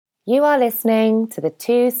You are listening to the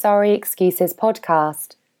Two Sorry Excuses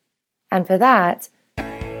podcast. And for that,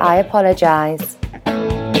 I apologise.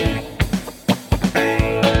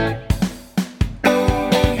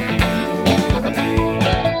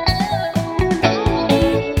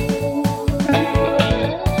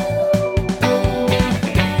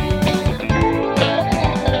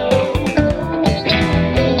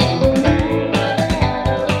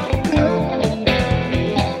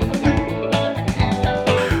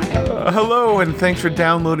 Hello, and thanks for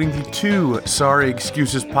downloading the Two Sorry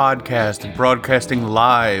Excuses podcast, broadcasting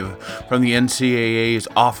live from the NCAA's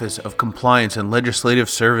Office of Compliance and Legislative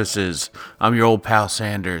Services. I'm your old pal,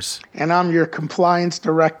 Sanders. And I'm your compliance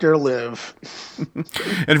director, Liv.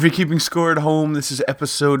 And if you're keeping score at home, this is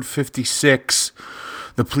episode 56,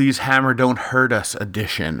 the Please Hammer Don't Hurt Us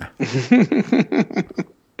edition.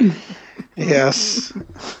 Yes.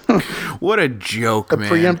 What a joke, man.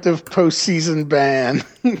 The preemptive postseason ban.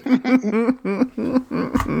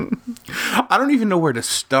 I don't even know where to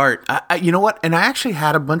start. You know what? And I actually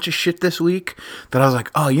had a bunch of shit this week that I was like,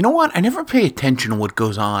 oh, you know what? I never pay attention to what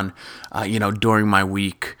goes on, during my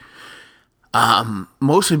week.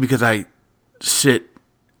 Mostly because I sit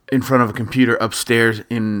in front of a computer upstairs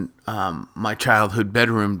in my childhood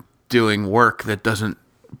bedroom doing work that doesn't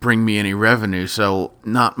bring me any revenue, so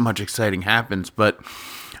not much exciting happens, but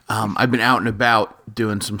I've been out and about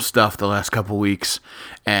doing some stuff the last couple weeks,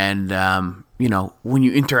 and when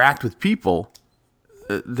you interact with people,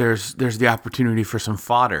 there's the opportunity for some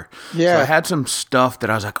fodder. Yeah. So I had some stuff that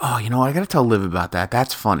I was like, oh, I gotta tell Liv about that.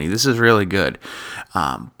 That's funny. This is really good.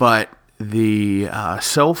 But the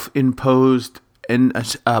self-imposed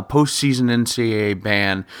postseason NCAA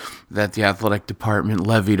ban that the athletic department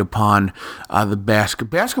levied upon the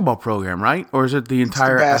basketball program, right? Or is it the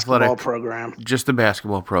entire athletic program? Just the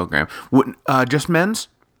basketball program. Just men's?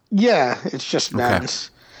 Yeah, it's just men's.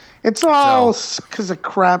 Okay. It's all because of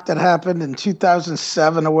crap that happened in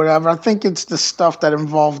 2007 or whatever. I think it's the stuff that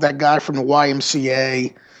involved that guy from the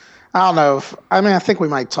YMCA. I don't know I think we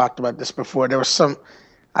might have talked about this before. There was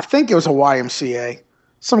I think it was a YMCA.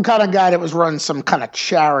 Some kind of guy that was running some kind of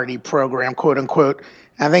charity program, quote unquote.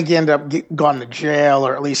 I think he ended up going to jail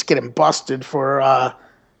or at least getting busted for,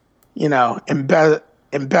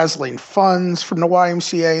 embezzling funds from the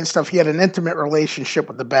YMCA and stuff. He had an intimate relationship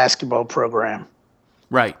with the basketball program.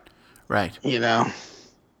 Right. And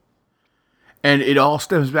it all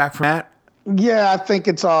stems back from that? Yeah, I think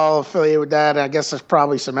it's all affiliated with that. I guess there's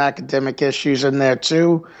probably some academic issues in there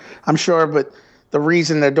too, I'm sure. But the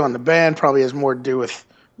reason they're doing the ban probably has more to do with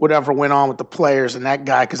whatever went on with the players and that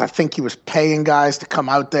guy, because I think he was paying guys to come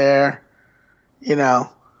out there,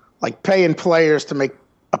 like paying players to make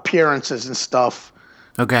appearances and stuff.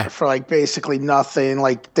 Okay. For like basically nothing.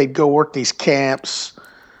 Like they'd go work these camps.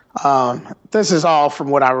 This is all from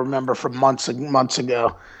what I remember from months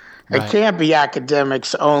ago. Right. It can't be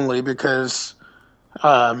academics only because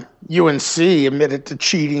UNC admitted to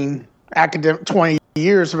cheating 20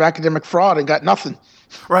 years of academic fraud and got nothing.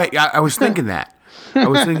 Right. I was thinking that. I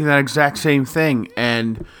was thinking that exact same thing,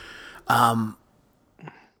 and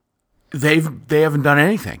they haven't done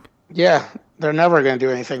anything. Yeah, they're never going to do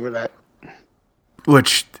anything with that.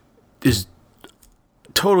 Which is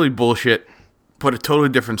totally bullshit, but a totally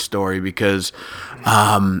different story because,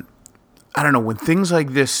 I don't know, when things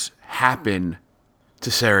like this happen to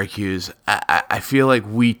Syracuse, I feel like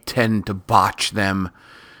we tend to botch them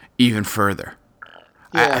even further.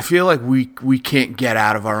 Yeah. I feel like we can't get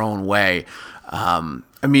out of our own way.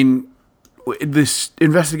 This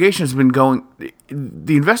investigation has been going.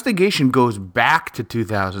 The investigation goes back to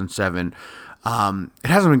 2007. It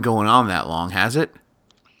hasn't been going on that long, has it?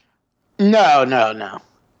 No.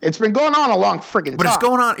 It's been going on a long friggin' time. But it's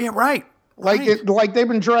going on, yeah, right. Like they've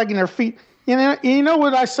been dragging their feet. You know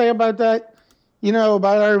what I say about that?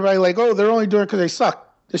 About everybody like, oh, they're only doing it because they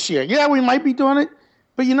suck this year. Yeah, we might be doing it.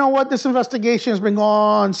 But you know what? This investigation has been going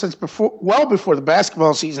on since well before the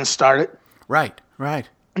basketball season started. Right.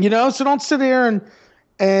 So don't sit there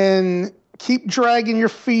and keep dragging your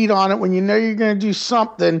feet on it when you know you're going to do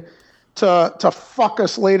something to fuck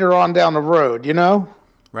us later on down the road,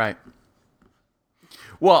 Right.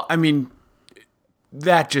 Well,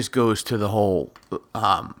 that just goes to the whole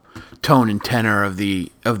tone and tenor of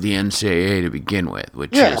the NCAA to begin with,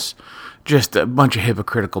 which is just a bunch of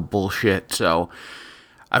hypocritical bullshit. So,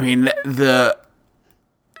 I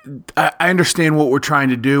understand what we're trying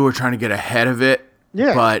to do. We're trying to get ahead of it.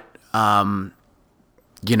 Yeah. But,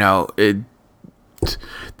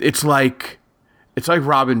 it's like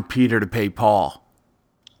robbing Peter to pay Paul.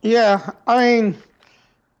 Yeah.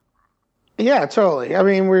 Yeah, totally. I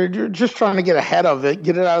mean, we're just trying to get ahead of it,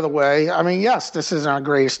 get it out of the way. I mean, yes, this isn't our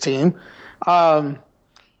greatest team. Um,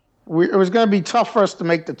 it was going to be tough for us to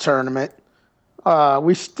make the tournament.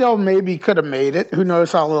 We still maybe could have made it. Who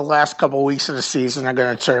knows how the last couple of weeks of the season are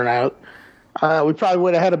going to turn out. We probably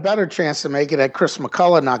would have had a better chance to make it had Chris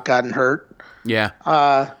McCullough not gotten hurt. Yeah.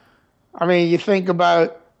 I mean, you think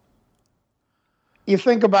about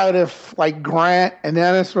if like Grant and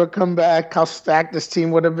Ennis would come back, how stacked this team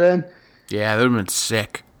would have been. Yeah, that would have been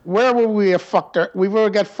sick. Where would we have fucked? We would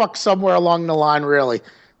have got fucked somewhere along the line. Really,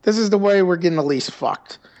 this is the way we're getting the least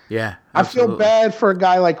fucked. Yeah, absolutely. I feel bad for a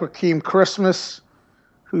guy like Rakeem Christmas,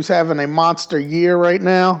 who's having a monster year right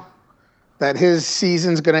now. That his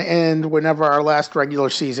season's going to end whenever our last regular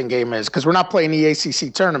season game is, because we're not playing the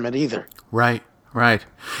ACC tournament either. Right. Right.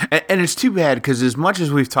 And it's too bad because as much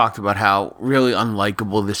as we've talked about how really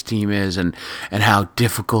unlikable this team is and how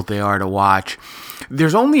difficult they are to watch,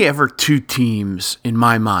 there's only ever two teams in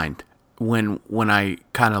my mind when I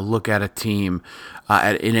kind of look at a team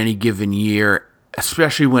in any given year,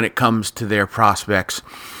 especially when it comes to their prospects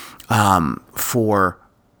for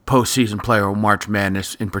postseason play or March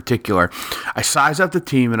Madness in particular. I size up the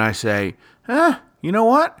team and I say, you know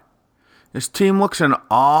what? This team looks an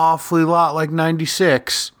awfully lot like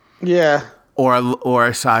 96. Yeah. Or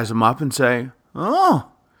I size them up and say, oh,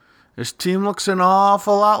 this team looks an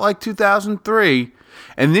awful lot like 2003.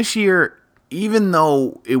 And this year, even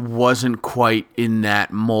though it wasn't quite in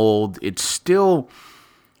that mold, it's still,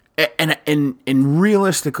 and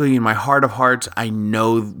realistically, in my heart of hearts, I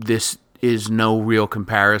know this is no real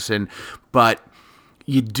comparison, but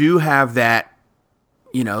you do have that,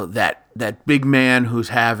 that big man who's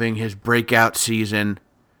having his breakout season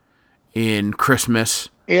in Christmas.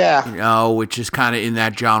 Yeah. Which is kind of in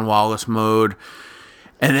that John Wallace mode.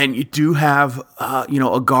 And then you do have,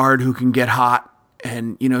 a guard who can get hot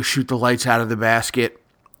and, shoot the lights out of the basket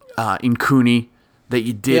in Cooney that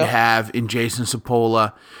you did have in Jason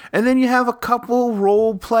Sapola. And then you have a couple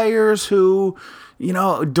role players who,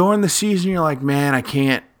 during the season you're like, man, I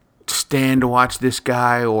can't stand to watch this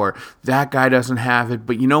guy or that guy doesn't have it.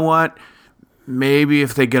 But you know what? Maybe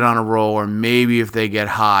if they get on a roll or maybe if they get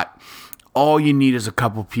hot, all you need is a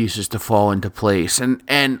couple pieces to fall into place.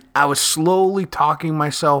 And I was slowly talking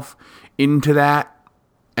myself into that.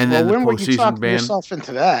 And then when the were you talking yourself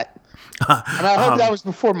into that? And I hope that was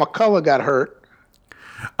before McCullough got hurt.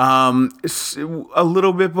 A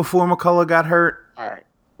little bit before McCullough got hurt. All right.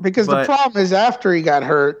 Because the problem is after he got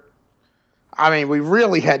hurt, I mean, we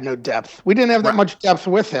really had no depth. We didn't have that much depth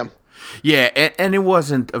with him. Yeah, and it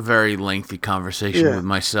wasn't a very lengthy conversation with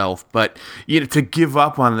myself. But, to give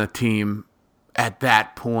up on the team at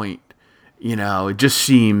that point, it just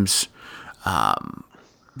seems, kind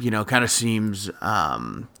of seems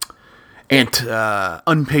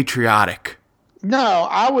unpatriotic. No,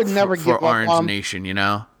 I would never give up for Orange Nation,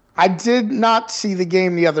 I did not see the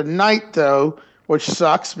game the other night, though, which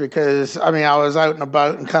sucks because, I was out and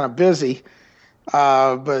about and kind of busy.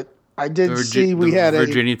 But I did see we had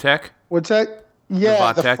Virginia Tech? What's that?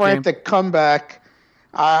 Yeah, the frantic comeback.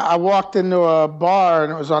 I walked into a bar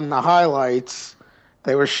and it was on the highlights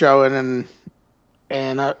they were showing,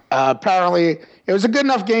 and apparently it was a good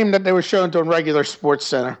enough game that they were showing to a regular Sports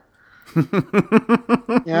Center.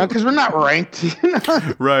 Because we're not ranked.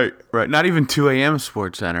 Right. Not even 2 a.m.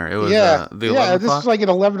 Sports Center. It was the 11 o'clock? This was like at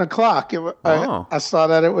 11 o'clock. I saw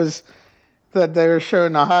that it was that they were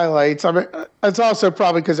showing the highlights. I mean, it's also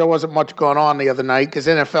probably because there wasn't much going on the other night because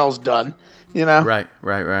NFL's done, Right.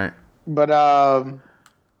 But and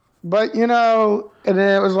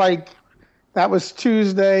then it was like, that was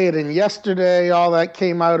Tuesday, and then yesterday all that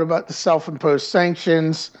came out about the self-imposed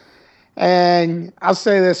sanctions. And I'll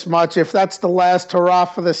say this much, if that's the last hurrah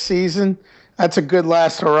for the season, that's a good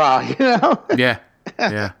last hurrah, Yeah,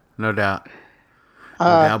 no doubt.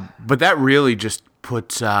 But that really just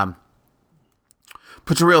puts a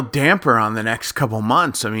real damper on the next couple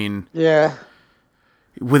months. I mean,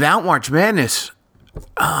 without March Madness,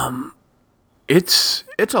 it's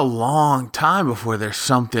a long time before there's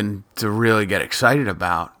something to really get excited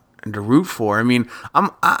about and to root for. I mean, I'm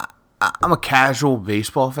a casual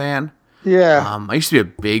baseball fan. Yeah. I used to be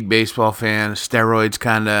a big baseball fan. Steroids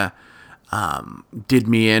kind of did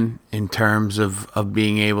me in terms of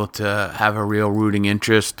being able to have a real rooting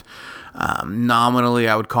interest. Nominally,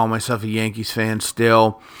 I would call myself a Yankees fan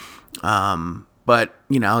still. But,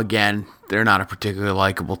 again, they're not a particularly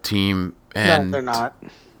likable team. And, no, they're not.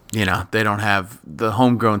 They don't have the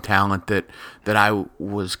homegrown talent that I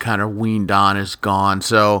was kind of weaned on is gone.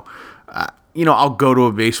 So, I'll go to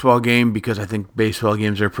a baseball game because I think baseball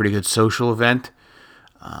games are a pretty good social event.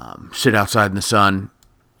 Sit outside in the sun,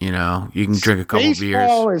 You know, you can drink a couple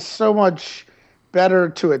Baseball beers. is so much better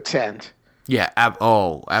to attend. Yeah.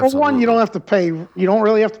 Absolutely. For one, you don't have to pay. You don't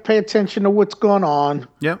really have to pay attention to what's going on.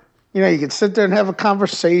 Yep. You know, you can sit there and have a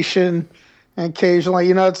conversation, and occasionally,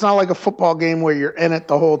 you know, it's not like a football game where you're in it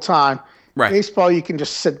the whole time. Right. Baseball, you can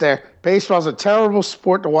just sit there. Baseball's a terrible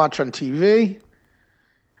sport to watch on TV.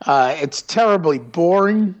 It's terribly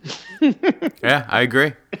boring. Yeah, I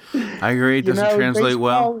agree. It doesn't translate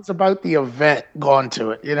well. Baseball is about the event going to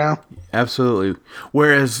it, you know? Absolutely.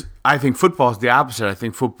 Whereas I think football is the opposite. I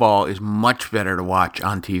think football is much better to watch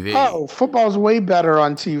on TV. Oh, football's way better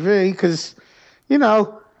on TV because, you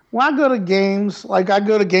know, when I go to games, like I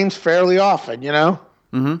go to games fairly often, you know?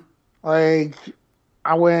 Mm-hmm. Like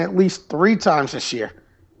I went at least 3 times this year.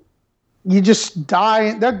 You just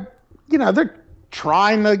die. They're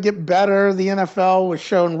trying to get better. The NFL was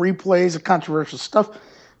showing replays of controversial stuff,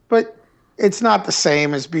 but it's not the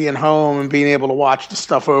same as being home and being able to watch the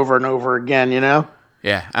stuff over and over again, you know?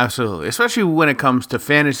 Yeah, absolutely. Especially when it comes to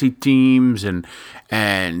fantasy teams and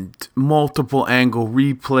multiple angle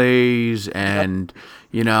replays and,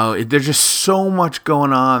 you know, there's just so much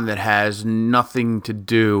going on that has nothing to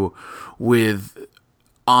do with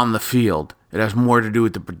on the field. It has more to do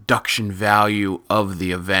with the production value of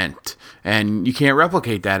the event. And you can't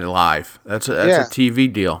replicate that live. That's a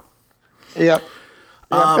TV deal. Yep.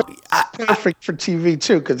 It's perfect for TV,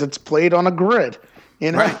 too, because it's played on a grid.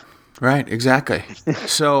 You know? Right, exactly.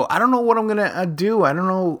 So I don't know what I'm going to do. I don't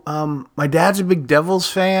know. My dad's a big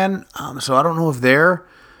Devils fan, so I don't know if they're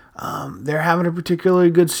having a particularly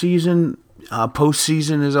good season.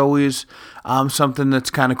 Postseason is always something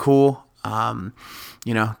that's kind of cool.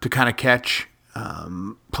 You know, to kind of catch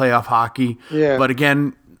playoff hockey. Yeah. But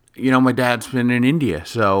again, you know, my dad's been in India,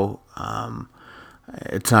 so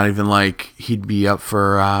it's not even like he'd be up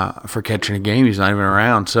for catching a game. He's not even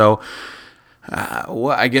around. So,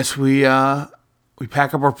 well, I guess we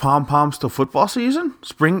pack up our pom-poms till football season,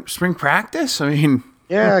 spring practice. I mean,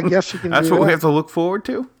 yeah, I guess you can. That's what we have to look forward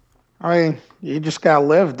to. I mean, you just gotta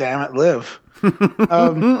live. Damn it, live.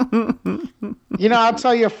 You know, I'll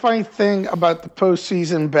tell you a funny thing about the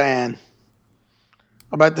postseason ban,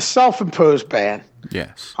 about the self-imposed ban.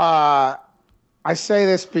 Yes. I say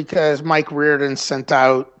this because Mike Reardon sent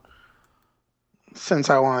out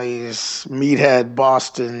one of these meathead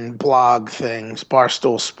Boston blog things,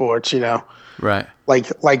 Barstool Sports, you know. Right.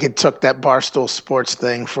 Like it took that Barstool Sports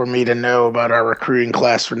thing for me to know about our recruiting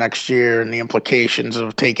class for next year and the implications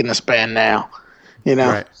of taking this ban now. You know.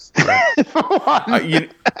 Right.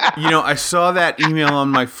 You know, I saw that email on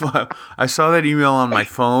my phone.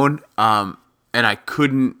 And I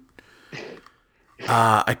couldn't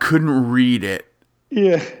read it.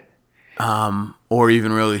 Yeah. Or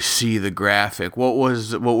even really see the graphic. What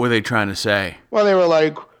were they trying to say? Well, they were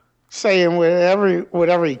like saying what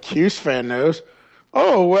every Cuse fan knows.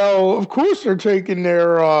 Oh, well, of course they're taking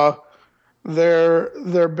their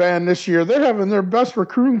ban this year. They're having their best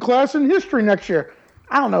recruiting class in history next year.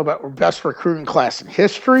 I don't know about best recruiting class in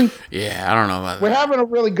history. Yeah, I don't know about that. We're having a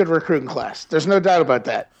really good recruiting class. There's no doubt about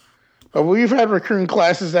that. But we've had recruiting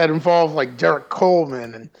classes that involve like Derek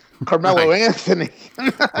Coleman and Carmelo Anthony.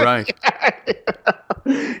 Right.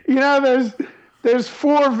 You know, there's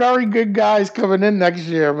 4 very good guys coming in next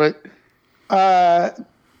year, but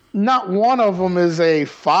not one of them is a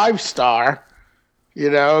 5-star, you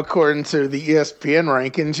know, according to the ESPN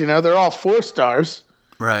rankings. You know, they're all 4 stars.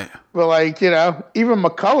 Right. But, like, you know, even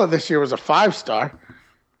McCullough this year was a 5-star.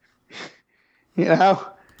 You know?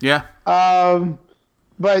 Yeah.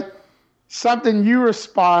 But something you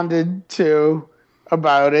responded to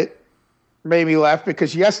about it made me laugh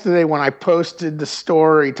because yesterday when I posted the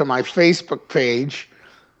story to my Facebook page,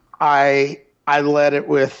 I led it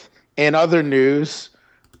with, in other news,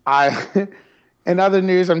 I'm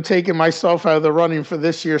taking myself out of the running for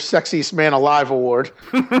this year's Sexiest Man Alive award.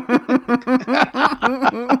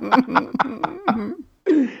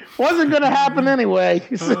 Wasn't going to happen anyway.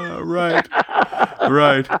 Right.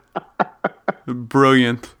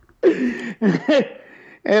 Brilliant.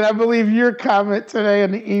 And I believe your comment today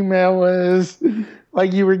in the email was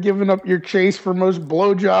like you were giving up your chase for most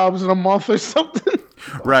blowjobs in a month or something.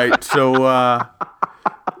 Right. So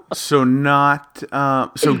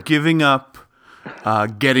giving up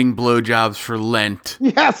getting blowjobs for Lent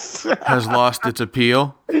has lost its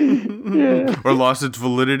appeal or lost its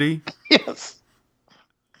validity. Yes.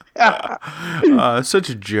 Such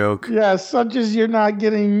a joke. Yeah, such as you're not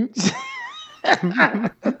getting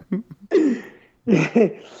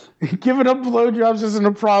giving up blowjobs isn't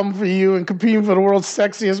a problem for you, and competing for the world's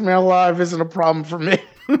sexiest man alive isn't a problem for me.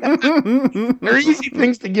 They're easy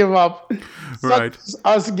things to give up. Right. Such as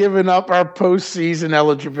us giving up our postseason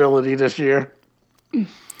eligibility this year.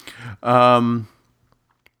 But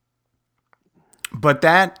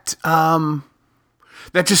that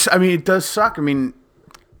just, I mean, it does suck. I mean,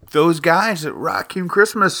 those guys at Rocking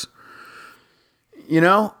Christmas, you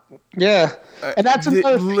know? Yeah. And that's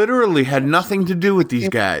another thing. Literally had nothing to do with these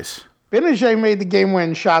guys. Benajay made the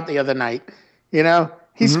game-winning shot the other night. You know?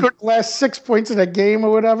 He scored the last 6 points of that game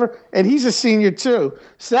or whatever, and he's a senior too.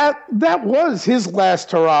 So that was his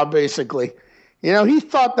last hurrah, basically. You know, he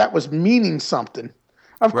thought that was meaning something.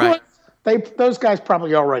 Of course, those guys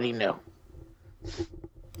probably already knew.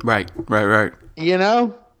 Right. You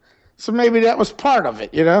know? So maybe that was part of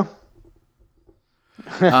it, you know?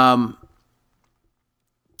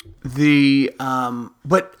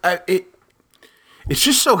 It's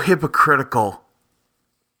just so hypocritical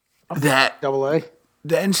that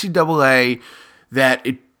the NCAA that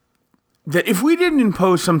if we didn't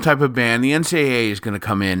impose some type of ban, the NCAA is going to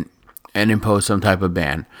come in and impose some type of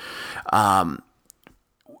ban.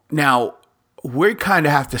 Now, we kind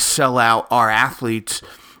of have to sell out our athletes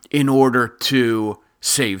in order to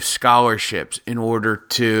save scholarships, in order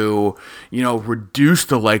to, reduce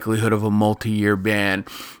the likelihood of a multi-year ban,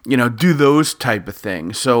 do those type of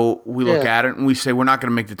things. So we look at it and we say, we're not going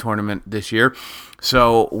to make the tournament this year.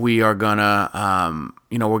 So we are going to,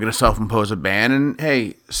 we're going to self-impose a ban. And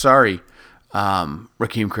hey, sorry,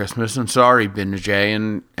 Rakeem Christmas, and sorry,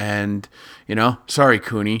 Benajay, and sorry,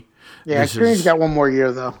 Cooney. Yeah, Cooney's got one more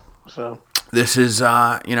year though. So this is,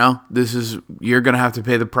 you're going to have to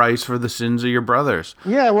pay the price for the sins of your brothers.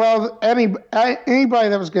 Yeah, well, anybody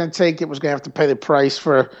that was going to take it was going to have to pay the price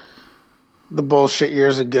for the bullshit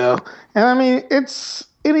years ago. And I mean, it's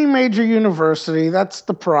any major university. That's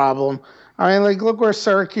the problem. I mean, like, look where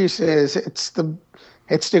Syracuse is. It's the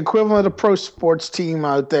equivalent of a pro sports team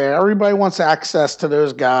out there. Everybody wants access to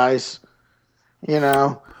those guys,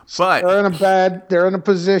 But they're in a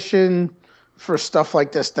position for stuff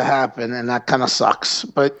like this to happen, and that kind of sucks.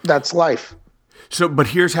 But that's life. So, but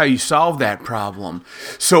here's how you solve that problem.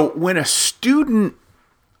 So when a student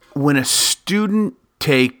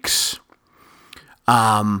takes,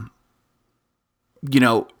 some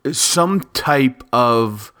type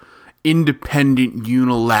of independent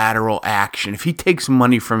unilateral action, if he takes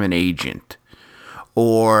money from an agent,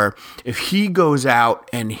 or if he goes out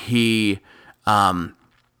and he, and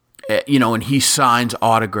he signs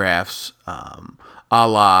autographs, a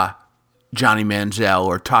la Johnny Manziel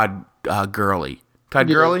or Todd Gurley. Todd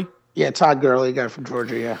Gurley? Yeah, Todd Gurley, guy from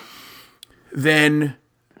Georgia, yeah. Then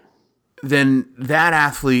that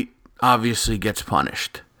athlete obviously gets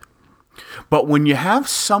punished. But when you have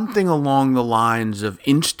something along the lines of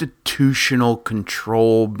institutional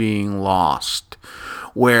control being lost,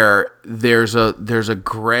 where there's a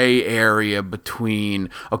gray area between,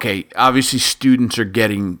 okay, obviously students are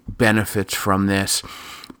getting benefits from this,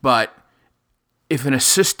 but if an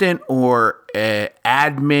assistant or an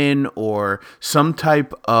admin or some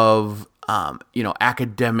type of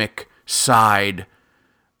academic side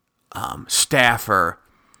staffer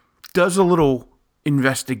does a little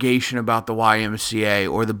investigation about the YMCA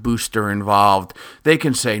or the booster involved, they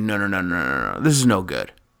can say, no, this is no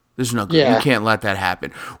good. This is no good. Yeah. You can't let that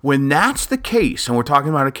happen. When that's the case, and we're talking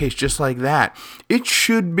about a case just like that, it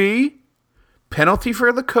should be penalty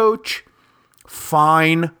for the coach,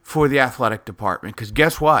 fine for the athletic department. Because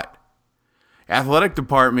guess what? Athletic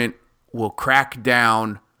department will crack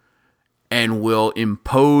down and will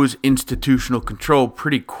impose institutional control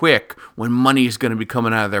pretty quick when money is going to be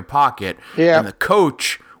coming out of their pocket. Yeah. And the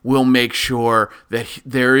coach will make sure that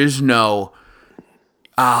there is no,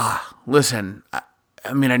 listen,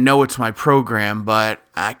 I mean, I know it's my program, but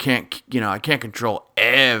I can't control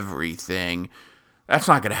everything. That's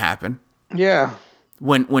not going to happen. Yeah.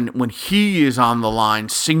 When he is on the line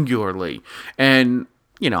singularly, and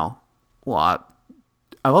I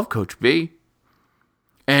love Coach B,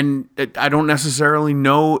 and I don't necessarily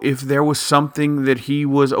know if there was something that he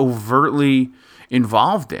was overtly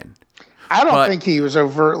involved in. I don't think he was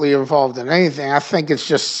overtly involved in anything. I think it's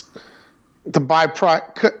just the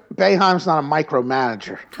byproduct. Boeheim's not a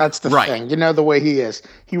micromanager. That's the thing. You know the way he is.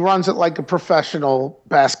 He runs it like a professional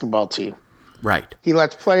basketball team. Right. He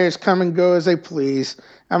lets players come and go as they please.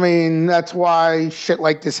 I mean, that's why shit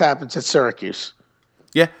like this happens at Syracuse.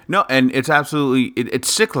 Yeah, no, and it's absolutely,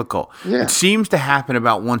 it's cyclical. Yeah. It seems to happen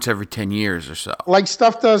about once every 10 years or so. Like,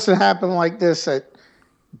 stuff doesn't happen like this at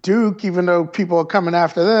Duke, even though people are coming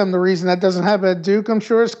after them. The reason that doesn't happen at Duke, I'm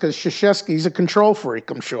sure, is because Krzyzewski's a control freak,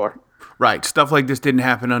 I'm sure. Right. Stuff like this didn't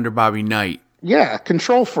happen under Bobby Knight Yeah,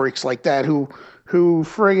 control freaks like that who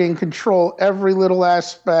friggin' control every little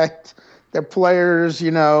aspect. Their players,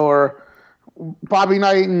 or Bobby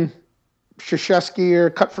Knight and Krzyzewski are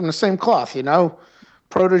cut from the same cloth,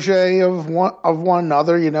 protege of one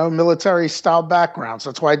another, military style backgrounds.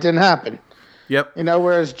 That's why it didn't happen. Yep.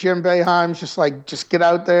 Whereas Jim Boeheim's just get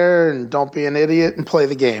out there and don't be an idiot and play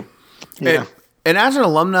the game. And as an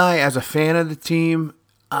alumni, as a fan of the team,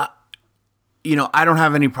 I don't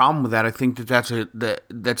have any problem with that. I think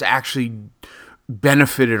that's actually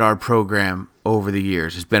benefited our program over the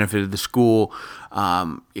years. It's benefited the school.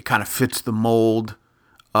 It kind of fits the mold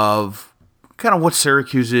of kind of what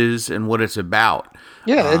Syracuse is and what it's about.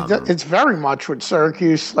 Yeah, it's very much what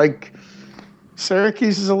Syracuse,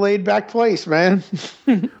 Syracuse is a laid-back place, man.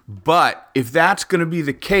 But if that's going to be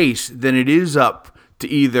the case, then it is up to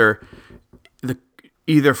either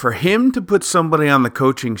for him to put somebody on the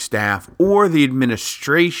coaching staff or the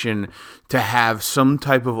administration to have some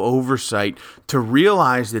type of oversight to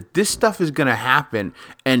realize that this stuff is going to happen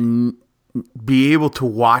and be able to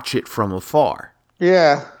watch it from afar.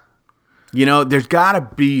 Yeah. There's got to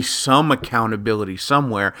be some accountability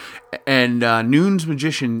somewhere. And Noon's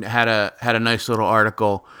Magician had a nice little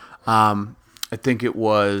article. I think it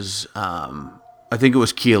was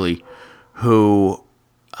Keeley who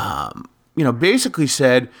basically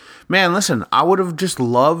said, man, listen, I would have just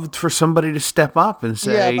loved for somebody to step up and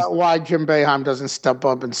say, about why Jim Boeheim doesn't step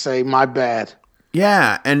up and say, my bad.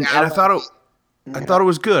 Yeah, and I thought it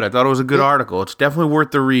was good. I thought it was a good article. It's definitely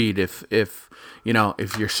worth the read if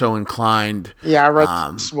you're so inclined. Yeah, I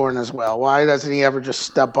read this morning as well. Why doesn't he ever just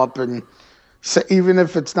step up and say, even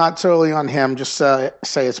if it's not totally on him, just say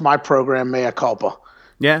it's my program, mea culpa.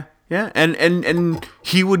 Yeah, and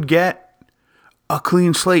he would get a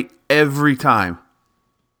clean slate every time.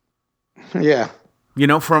 Yeah.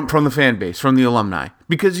 From the fan base, from the alumni,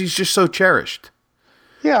 because he's just so cherished.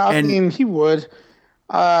 Yeah, I mean, he would.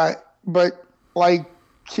 But like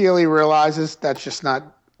Keeley realizes, that's just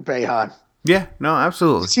not Boeheim. Yeah, no,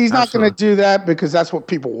 absolutely. He's not going to do that because that's what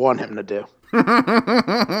people want him to do.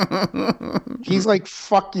 He's like,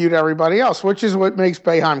 fuck you to everybody else, which is what makes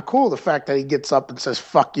Boeheim cool, the fact that he gets up and says,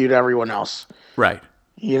 fuck you to everyone else. Right.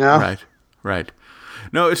 Right.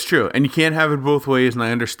 No, it's true. And you can't have it both ways, and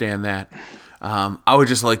I understand that. I would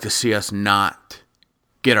just like to see us not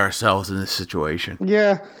get ourselves in this situation.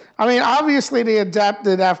 Yeah. I mean, obviously they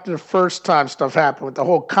adapted after the first time stuff happened with the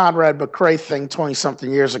whole Conrad McRae thing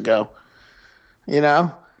 20-something years ago.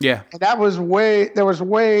 Yeah. And there was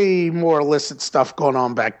way more illicit stuff going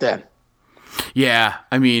on back then. Yeah.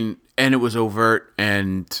 I mean, and it was overt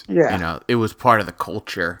and, it was part of the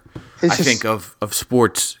culture, I think, of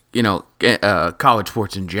sports, college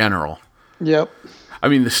sports in general. Yep. I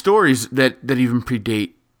mean, the stories that even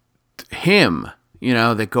predate him,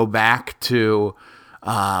 that go back to,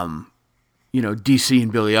 DC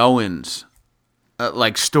and Billy Owens,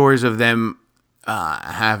 like stories of them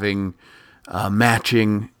having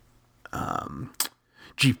matching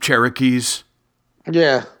Jeep Cherokees.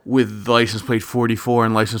 Yeah. With license plate 44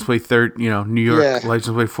 and license plate New York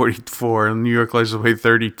license plate 44 and New York license plate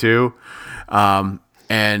 32. And,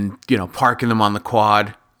 parking them on the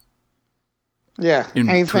quad. Yeah. In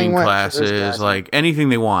between classes, like anything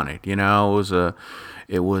they wanted,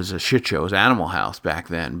 it was a shit show. It was Animal House back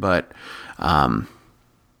then, but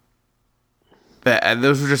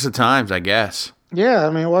those were just the times, I guess. Yeah, I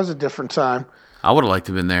mean, it was a different time. I would have liked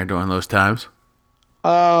to have been there during those times.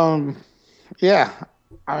 Yeah,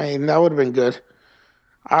 I mean, that would have been good.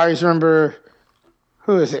 I always remember,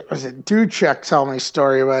 who is it? Was it Duchek telling me a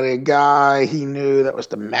story about a guy he knew that was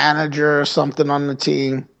the manager or something on the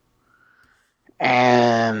team.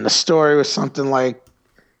 And the story was something like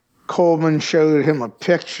Coleman showed him a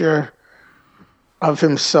picture of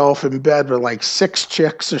himself in bed with like 6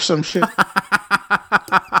 chicks or some shit.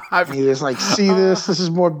 He was like, see this? This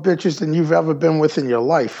is more bitches than you've ever been with in your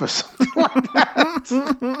life or something like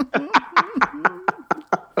that.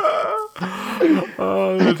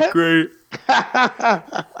 Oh, that's great.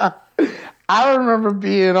 I remember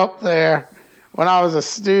being up there when I was a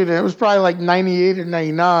student. It was probably like 98 or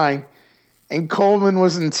 99. And Coleman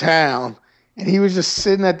was in town. And he was just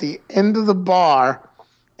sitting at the end of the bar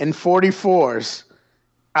in 44s.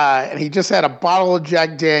 And he just had a bottle of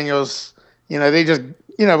Jack Daniels. They just,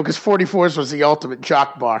 because 44s was the ultimate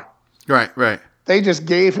jock bar. Right. They just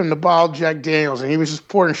gave him the bottle of Jack Daniels, and he was just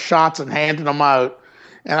pouring shots and handing them out.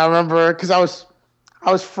 And I remember, because I was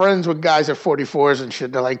friends with guys at 44s and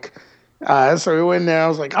shit. They're like, so we went there. I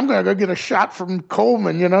was like, I'm going to go get a shot from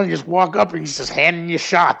Coleman. You just walk up and he's just handing you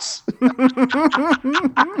shots.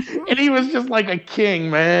 And he was just like a king,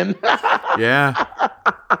 man. Yeah.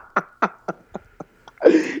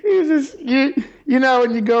 He's just you know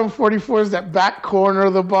when you go in 44 is that back corner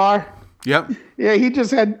of the bar. Yep. Yeah, he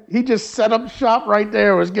just set up shop right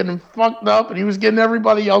there. Was getting fucked up, and he was getting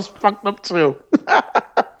everybody else fucked up too.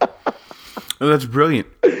 Oh, that's brilliant.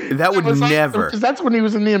 That would never. Because that's when he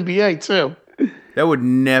was in the NBA too. That would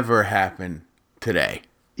never happen today.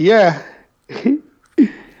 Yeah.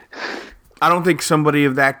 I don't think somebody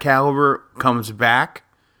of that caliber comes back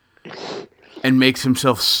and makes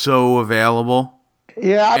himself so available.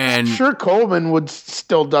 Yeah, I'm sure Coleman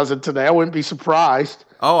still does it today. I wouldn't be surprised.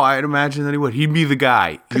 Oh, I'd imagine that he would. He'd be the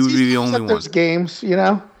guy. He would be the only one. Those games, you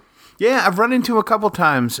know. Yeah, I've run into him a couple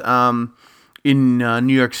times in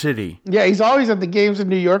New York City. Yeah, he's always at the games in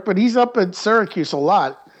New York, but he's up in Syracuse a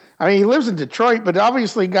lot. I mean, he lives in Detroit, but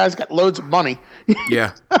obviously, guy's got loads of money.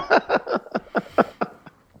 Yeah.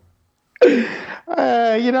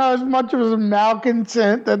 You know, as much as a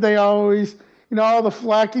malcontent that they always, you know, all the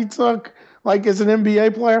flack he took, like as an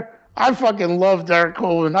NBA player, I fucking love Derek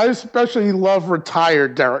Coleman. I especially love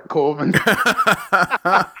retired Derek Coleman.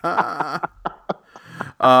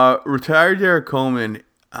 Retired Derek Coleman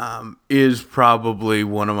is probably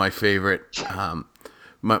one of my favorite,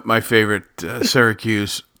 my favorite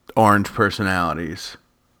Syracuse Orange personalities.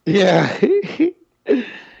 Yeah,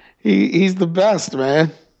 he's the best,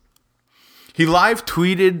 man. He live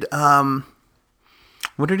tweeted.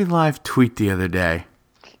 What did he live tweet the other day?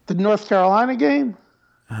 The North Carolina game.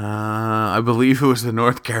 I believe it was the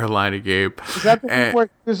North Carolina game. Is that the where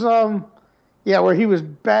he was, where he was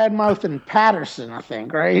bad mouthing Patterson, I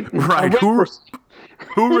think, right? Right. Who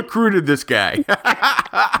recruited this guy?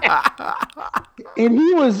 And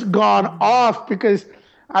he was gone off because,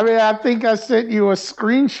 I mean, I think I sent you a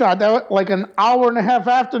screenshot that was like an hour and a half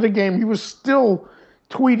after the game. He was still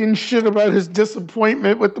tweeting shit about his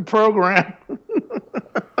disappointment with the program.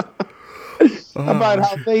 About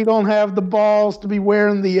how they don't have the balls to be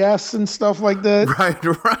wearing the S and stuff like that.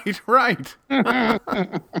 Right.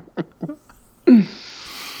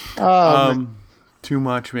 Too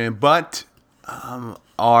much, man. But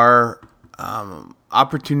our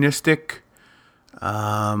opportunistic,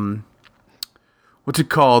 what's it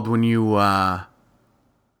called when you're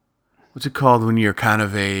kind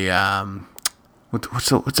of a what's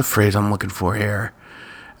the phrase I'm looking for here?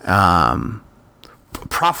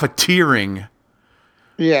 Profiteering.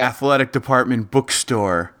 Yeah. Athletic department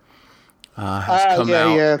bookstore has come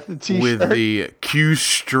out with the Q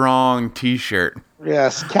Strong t-shirt.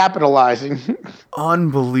 Yes, capitalizing.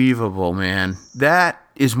 Unbelievable, man. That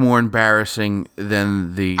is more embarrassing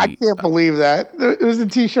than the... I can't believe that. It was the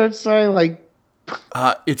t-shirt say, like...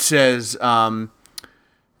 it says,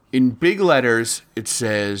 in big letters, it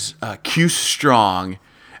says Q Strong,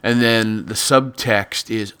 and then the subtext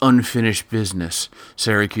is unfinished business,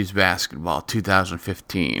 Syracuse basketball,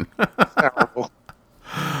 2015. Terrible.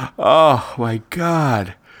 Oh, my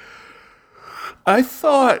God. I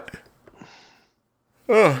thought...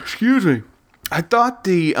 Oh, excuse me. I thought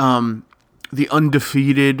the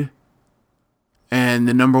undefeated and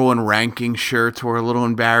the number one ranking shirts were a little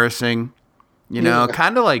embarrassing. You know,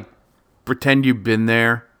 kind of like pretend you've been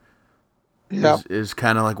there. Is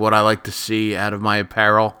kind of like what I like to see out of my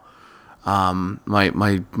apparel,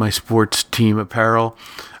 my sports team apparel.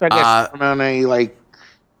 I guess like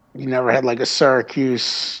you never had like a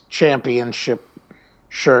Syracuse championship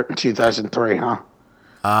shirt in 2003, huh?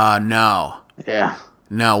 No. Yeah.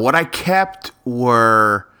 No, what I kept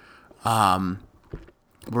were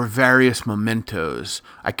various mementos.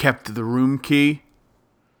 I kept the room key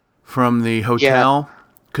from the hotel. Yeah.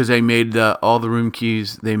 Because they made all the room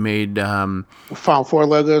keys, they made... Final Four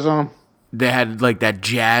logos on them? They had like that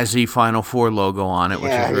jazzy Final Four logo on it,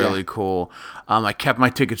 which is really cool. I kept my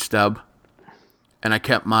ticket stub, and I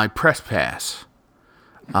kept my press pass.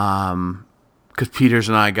 Because Peters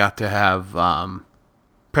and I got to have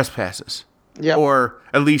press passes. Yeah. Or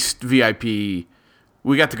at least VIP.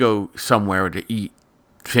 We got to go somewhere to eat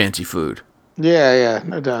fancy food. Yeah,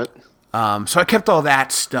 no doubt. So I kept all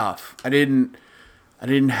that stuff. I didn't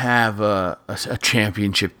have a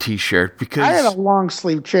championship T-shirt because... I had a long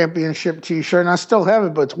sleeve championship T-shirt, and I still have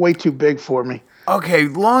it, but it's way too big for me. Okay,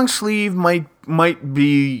 long sleeve might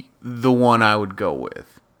be the one I would go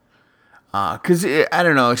with. Because, I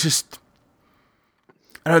don't know, it's just...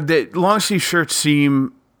 the long sleeve shirts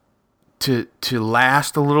seem to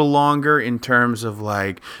last a little longer in terms of,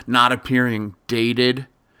 like, not appearing dated.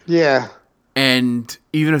 Yeah. And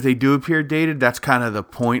even if they do appear dated, that's kind of the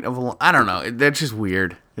point of I don't know. That's just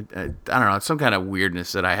weird. I don't know. It's some kind of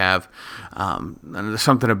weirdness that I have. And there's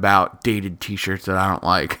something about dated T-shirts that I don't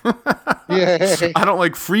like. Yeah. I don't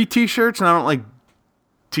like free T-shirts, and I don't like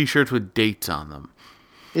T-shirts with dates on them.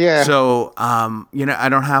 Yeah. So, I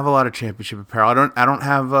don't have a lot of championship apparel. I don't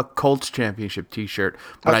have a Colts championship T-shirt,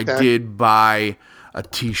 but I did buy a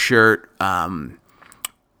T-shirt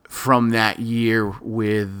from that year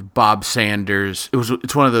with Bob Sanders.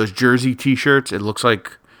 It's one of those jersey T-shirts. It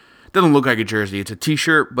doesn't look like a jersey. It's a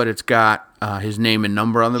T-shirt, but it's got his name and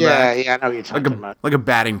number on the back. Yeah, I know what you're talking about. Like a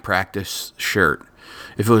batting practice shirt,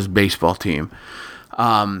 if it was a baseball team.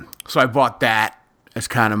 So I bought that as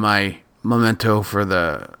kind of my memento for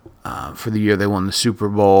the year they won the Super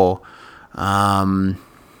Bowl.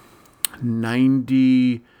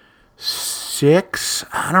 96.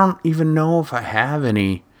 I don't even know if I have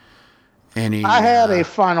any. I had a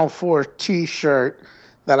Final Four T-shirt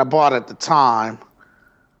that I bought at the time,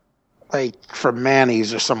 like from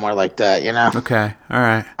Manny's or somewhere like that. Okay, all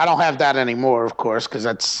right. I don't have that anymore, of course, because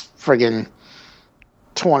that's friggin'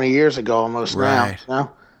 20 years ago almost right.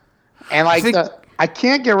 now. And I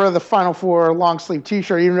can't get rid of the Final Four long sleeve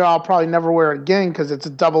T-shirt, even though I'll probably never wear it again because it's a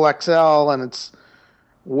double XL and it's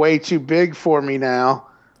way too big for me now.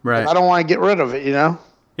 Right. But I don't want to get rid of it, Yeah,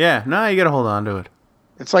 no, you got to hold on to it.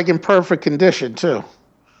 It's like in perfect condition too. You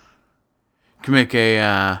can make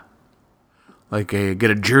get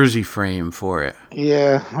a jersey frame for it.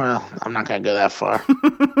 Yeah, well, I'm not gonna go that far.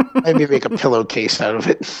 Maybe make a pillowcase out of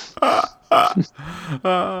it.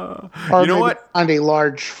 Or you know what? Find a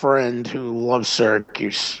large friend who loves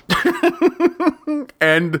Syracuse.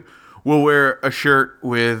 And we'll wear a shirt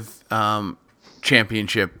with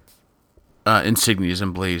championship insignias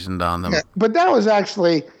emblazoned on them. Yeah, but that was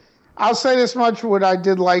actually, I'll say this much, what I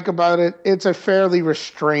did like about it, it's a fairly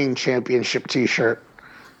restrained championship T-shirt.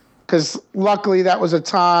 Because luckily that was a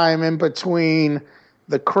time in between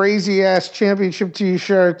the crazy-ass championship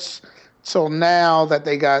T-shirts till now that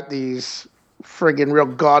they got these friggin' real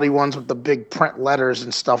gaudy ones with the big print letters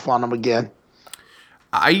and stuff on them again.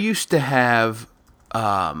 I used to have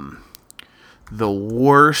the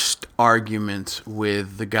worst arguments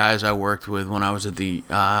with the guys I worked with when I was at the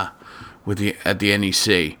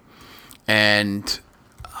NEC, and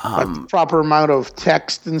the proper amount of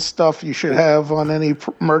text and stuff you should have on any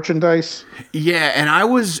merchandise. Yeah, and I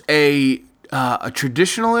was a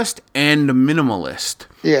traditionalist and a minimalist.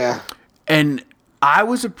 Yeah, and I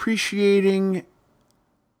was appreciating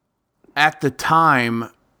at the time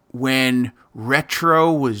when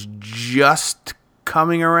retro was just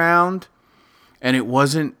coming around and it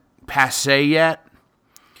wasn't passé yet.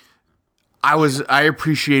 I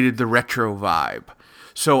appreciated the retro vibe.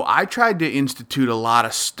 So I tried to institute a lot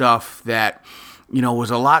of stuff that,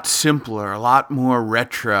 was a lot simpler, a lot more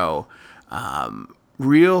retro,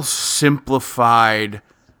 real simplified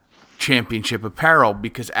championship apparel,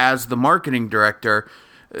 because as the marketing director,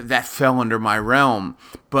 that fell under my realm.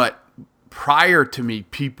 But prior to me,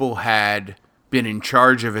 people had been in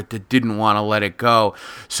charge of it that didn't want to let it go.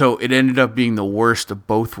 So it ended up being the worst of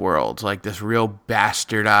both worlds, like this real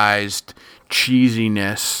bastardized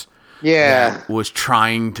cheesiness. Yeah, that was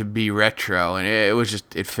trying to be retro, and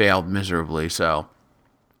it failed miserably. So,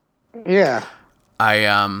 yeah,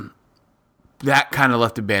 that kind of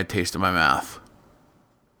left a bad taste in my mouth.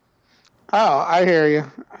 Oh, I hear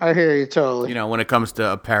you totally. When it comes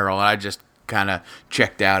to apparel, I just kind of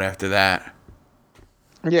checked out after that.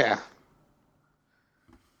 Yeah.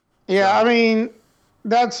 Yeah, I mean,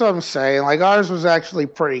 that's what I'm saying. Like, ours was actually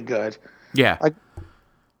pretty good. Yeah. Like,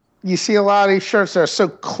 you see a lot of these shirts that are so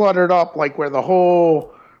cluttered up, like where the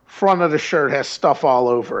whole front of the shirt has stuff all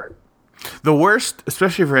over it. The worst,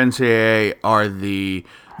 especially for NCAA, are the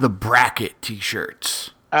bracket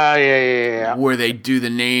T-shirts. Oh, yeah. Where they do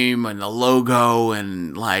the name and the logo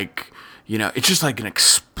and, it's just like an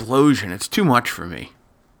explosion. It's too much for me.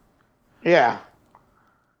 Yeah.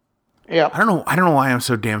 Yeah. I don't know why I'm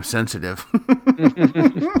so damn sensitive.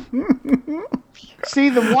 See,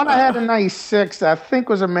 the one I had in 96 that I think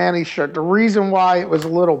was a Manny shirt, the reason why it was a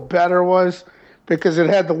little better was because it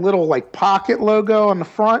had the little, pocket logo on the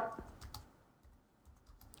front.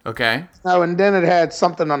 Okay. Oh, and then it had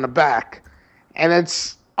something on the back. And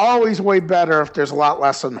it's always way better if there's a lot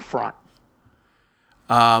less on the front.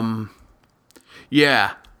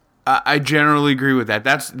 Yeah. I generally agree with that.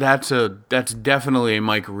 That's definitely a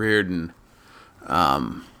Mike Reardon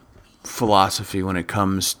philosophy when it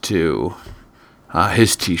comes to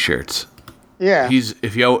his T-shirts. Yeah.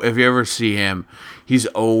 If you ever see him, he's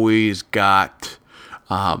always got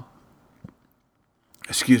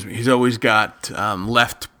he's always got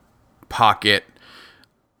left pocket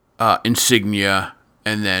insignia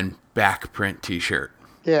and then back print T-shirt.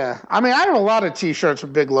 Yeah. I mean, I have a lot of T-shirts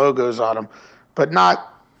with big logos on them, but not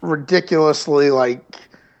ridiculously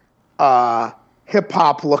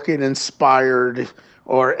hip-hop looking inspired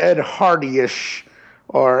or Ed Hardy-ish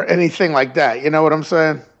or anything like that. You know what I'm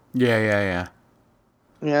saying? Yeah.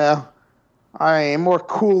 Yeah. I mean, more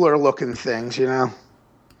cooler looking things, you know.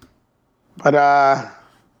 But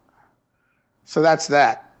so that's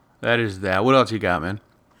that. That is that. What else you got, man?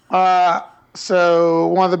 So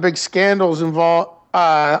one of the big scandals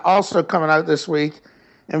also coming out this week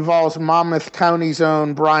involves Monmouth County's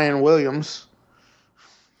own Brian Williams.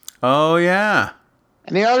 Oh yeah.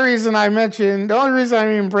 And the only reason I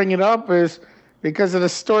even bring it up is because of the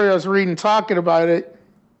story I was reading talking about it.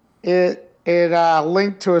 It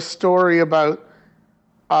linked to a story about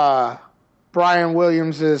Brian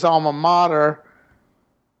Williams's alma mater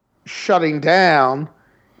shutting down,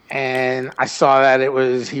 and I saw that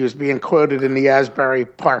he was being quoted in the Asbury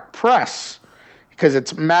Park Press because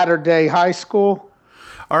it's Mater Dei High School.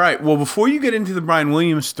 All right. Well, before you get into the Brian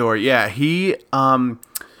Williams story, yeah,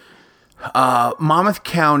 Monmouth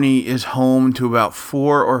County is home to about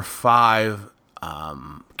 4 or 5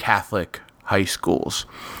 Catholic high schools,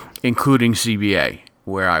 including CBA,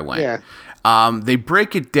 where I went. Yeah. They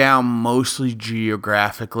break it down mostly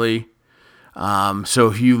geographically. So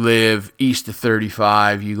if you live east of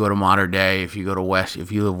 35, you go to Mater Dei. If you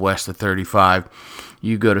live west of 35,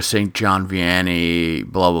 you go to St. John Vianney,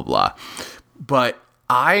 blah, blah, blah. But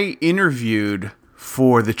I interviewed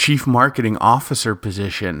for the chief marketing officer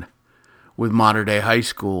position with Mater Dei High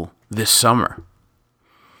School this summer.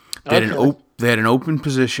 They had an open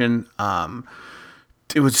position.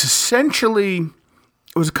 It was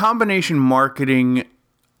a combination marketing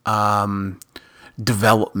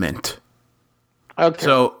development. Okay.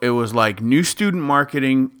 So it was like new student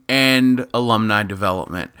marketing and alumni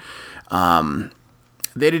development.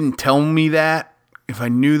 They didn't tell me that. If I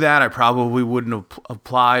knew that, I probably wouldn't have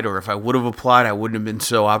applied, or if I would have applied, I wouldn't have been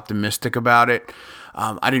so optimistic about it.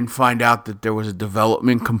 I didn't find out that there was a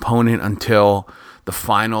development component until the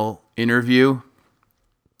final interview,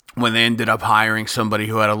 when they ended up hiring somebody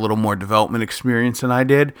who had a little more development experience than I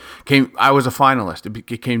did. I was a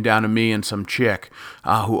finalist. It came down to me and some chick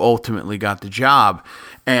who ultimately got the job.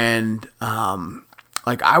 And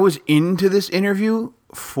I was into this interview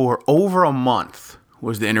for over a month,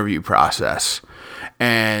 was the interview process.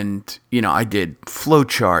 And, I did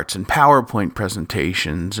flowcharts and PowerPoint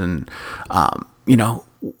presentations and,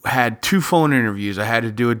 had 2 phone interviews. I had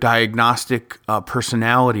to do a diagnostic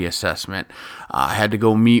personality assessment. I had to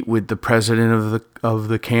go meet with the president of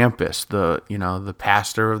the campus, the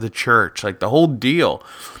pastor of the church, like the whole deal.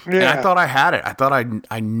 Yeah. And I thought I had it. I thought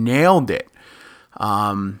I nailed it.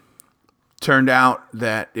 Turned out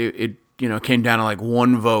that it came down to like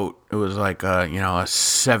one vote. It was like a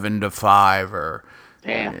 7-5 or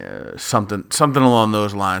something along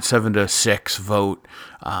those lines, 7-6 vote,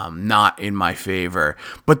 not in my favor.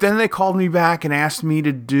 But then they called me back and asked me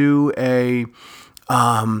to do a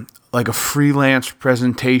freelance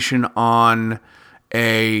presentation on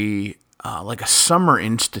a summer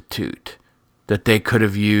institute that they could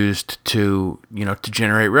have used to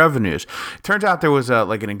generate revenues. It turns out there was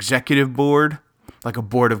an executive board, like a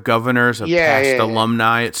board of governors of past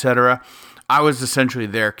alumni, etc. I was essentially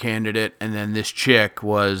their candidate, and then this chick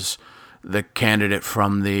was the candidate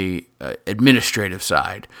from the administrative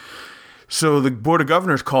side. So the board of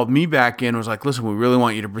governors called me back in and was like, listen, we really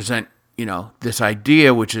want you to present, this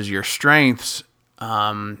idea, which is your strengths,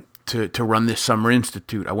 to run this summer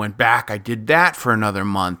institute. I went back, I did that for another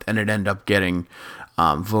month, and it ended up getting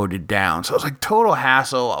voted down. So it was like total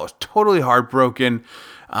hassle. I was totally heartbroken.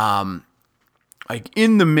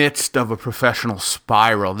 In the midst of a professional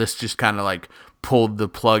spiral, this just kind of pulled the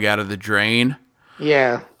plug out of the drain.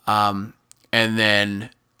 Yeah. And then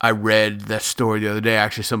I read that story the other day.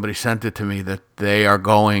 Actually, somebody sent it to me that they are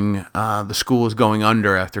the school is going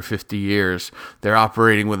under after 50 years. They're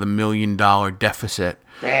operating with $1 million deficit.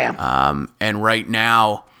 Damn. And right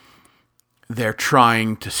now, they're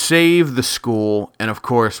trying to save the school. And of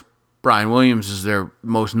course, Brian Williams is their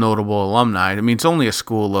most notable alumni. I mean, it's only a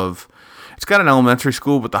school it's got an elementary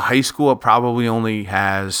school, but the high school probably only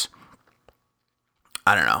has,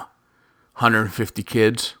 150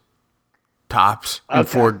 kids tops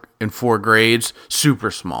in four grades. Super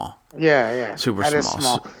small. Yeah. Super that small. Is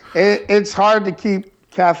small. It's hard to keep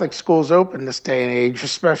Catholic schools open this day and age,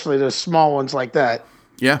 especially those small ones like that.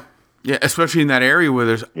 Yeah, especially in that area where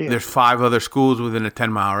there's 5 other schools within a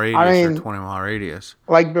 10-mile radius or 20-mile radius.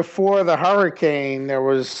 Like before the hurricane, there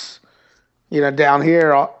was, down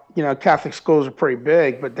here, Catholic schools are pretty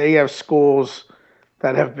big, but they have schools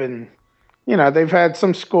that have been, they've had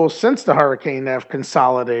some schools since the hurricane that have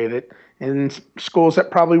consolidated, and schools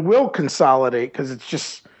that probably will consolidate because it's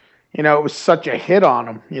just, it was such a hit on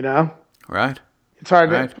them, Right. It's hard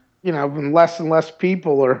to, when less and less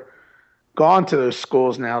people are gone to those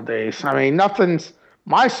schools nowadays. I mean,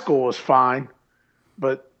 my school is fine,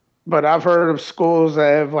 but I've heard of schools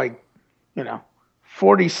that have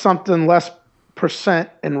 40 something less percent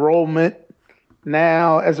enrollment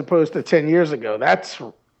now as opposed to 10 years ago. That's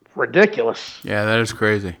ridiculous. Yeah, that is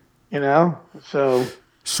crazy. So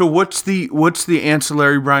what's the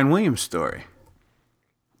ancillary Brian Williams story?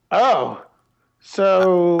 Oh,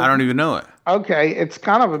 so I don't even know it. Okay, it's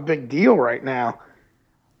kind of a big deal right now.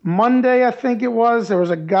 Monday, I think it was, there was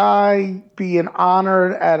a guy being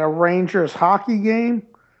honored at a Rangers hockey game,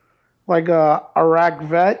 like a Iraq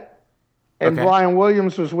vet. And Okay. Brian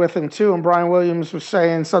Williams was with him too. And Brian Williams was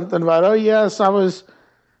saying something about, oh, yes, I was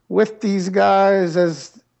with these guys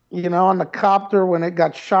on the copter when it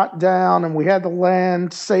got shot down and we had to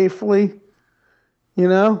land safely,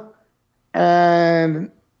 and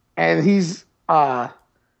he's,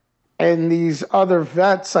 and these other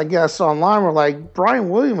vets, I guess, online were like, Brian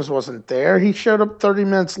Williams wasn't there. He showed up 30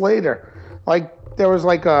 minutes later. Like, there was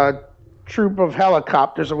like a troop of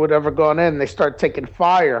helicopters or whatever going in, and they started taking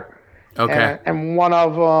fire. Okay. And one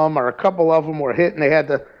of them or a couple of them were hit, and they had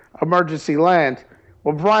to emergency land.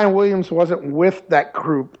 Well, Brian Williams wasn't with that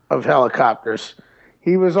group of helicopters.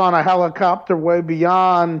 He was on a helicopter way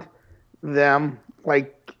beyond them,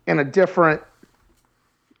 like in a different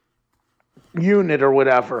unit or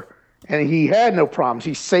whatever. And he had no problems.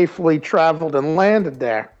 He safely traveled and landed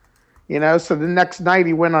there. So the next night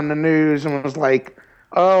he went on the news and was like,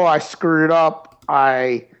 oh, I screwed up.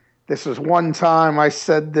 This was one time I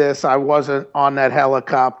said this. I wasn't on that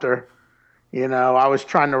helicopter. I was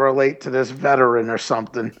trying to relate to this veteran or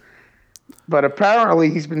something. But apparently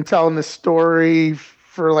he's been telling this story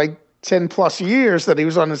for like 10 plus years that he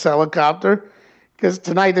was on this helicopter. Because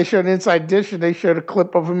tonight they showed an Inside Dish and they showed a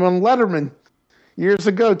clip of him on Letterman years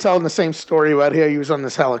ago telling the same story about how he was on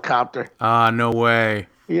this helicopter. No way.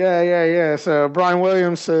 Yeah. So Brian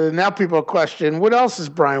Williams, now people question, what else is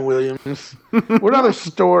Brian Williams? What other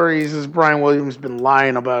stories has Brian Williams been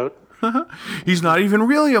lying about? He's not even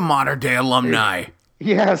really a modern day alumni.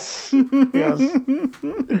 Yes.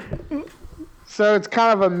 So it's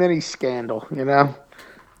kind of a mini scandal,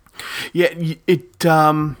 Yeah, it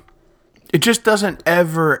just doesn't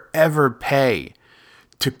ever pay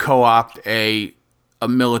to co-opt a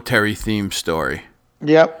military themed story.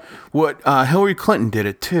 Yep. What Hillary Clinton did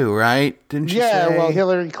it too, right? Didn't she? Yeah, say? well,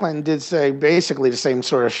 Hillary Clinton did say basically the same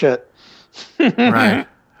sort of shit. Right.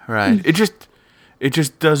 It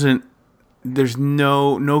just doesn't. There's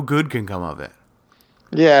no good can come of it.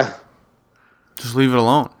 Yeah. Just leave it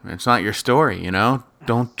alone. It's not your story,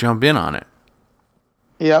 Don't jump in on it.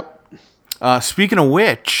 Yep. Speaking of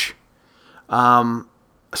which, saw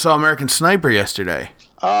American Sniper yesterday.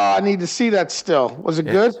 Oh, I need to see that still. Was it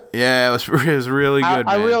good? Yeah, it was really good,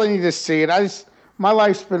 I man. really need to see it. My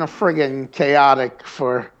life's been a friggin' chaotic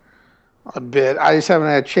for a bit. I just haven't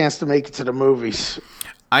had a chance to make it to the movies.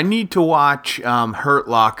 I need to watch Hurt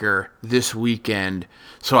Locker this weekend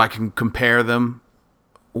so I can compare them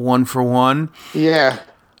one for one. Yeah.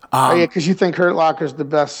 Because you think Hurt Locker's the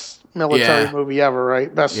best military movie ever,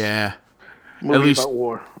 right? Best movie about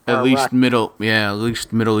war. At least Middle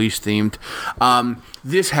East themed.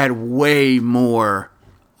 This had way more.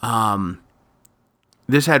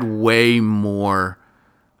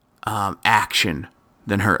 Action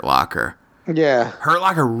than Hurt Locker. Yeah. Hurt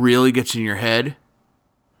Locker really gets in your head.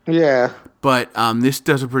 Yeah. But this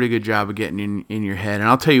does a pretty good job of getting in your head. And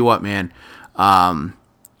I'll tell you what, man.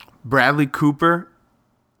 Bradley Cooper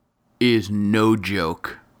is no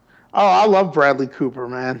joke. Oh, I love Bradley Cooper,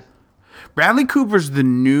 man. Bradley Cooper's the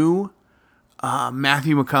new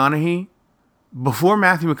Matthew McConaughey. Before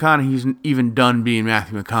Matthew McConaughey's even done being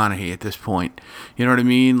Matthew McConaughey at this point. You know what I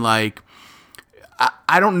mean? Like,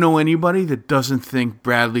 I don't know anybody that doesn't think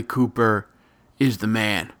Bradley Cooper is the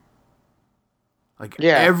man. Like,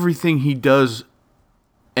 everything he does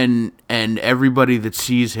and everybody that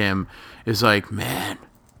sees him is like, man,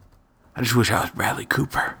 I just wish I was Bradley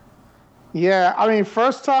Cooper. Yeah, I mean,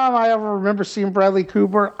 first time I ever remember seeing Bradley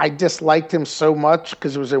Cooper, I disliked him so much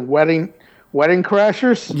because it was in Wedding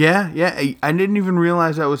Crashers. Yeah, I didn't even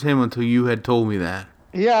realize that was him until you had told me that.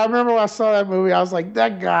 Yeah, I remember when I saw that movie, I was like,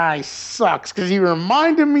 that guy sucks because he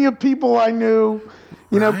reminded me of people I knew,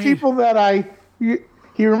 people that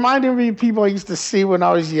he reminded me of people I used to see when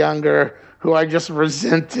I was younger who I just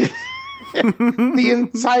resented. The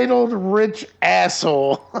entitled rich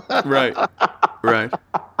asshole. Right.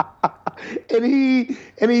 And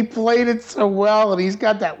he played it so well, and he's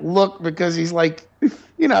got that look because he's like,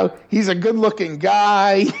 he's a good-looking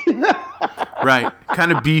guy. Right.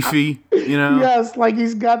 Kind of beefy, Yes, like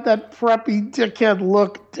he's got that preppy dickhead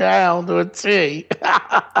look down to a T.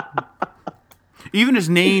 Even his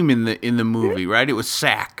name in the movie, right? It was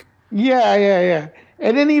Sack. Yeah.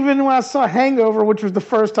 And then even when I saw Hangover, which was the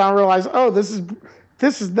first time I realized, oh, this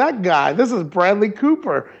is that guy. This is Bradley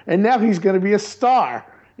Cooper, and now he's going to be a star.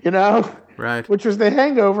 Right. Which was the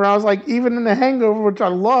Hangover. I was like, even in the Hangover, which I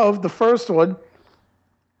loved, the first one,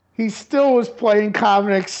 he still was playing kind of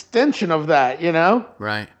an extension of that.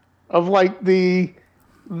 Right. Of like the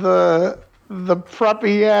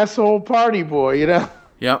preppy asshole party boy.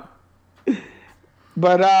 Yep.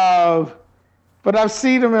 But I've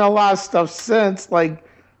seen him in a lot of stuff since, like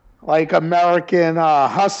American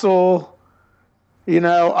Hustle.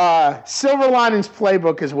 Silver Linings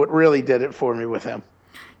Playbook is what really did it for me with him.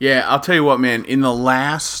 Yeah, I'll tell you what, man. In the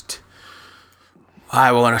last,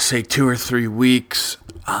 I want to say 2 or 3 weeks,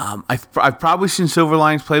 I've probably seen Silver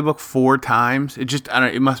Linings Playbook 4 times.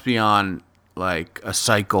 It must be on like a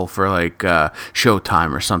cycle for like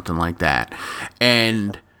Showtime or something like that.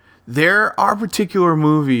 And there are particular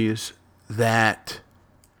movies that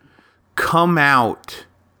come out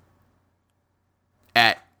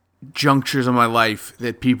at junctures of my life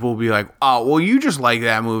that people will be like, oh, well, you just like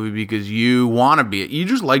that movie because you want to be it. You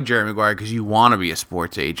just like Jerry Maguire because you want to be a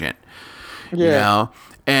sports agent. Yeah.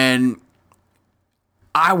 And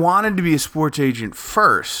I wanted to be a sports agent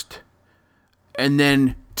first. And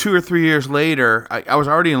then 2 or 3 years later, I was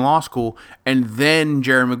already in law school, and then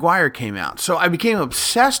Jerry Maguire came out. So I became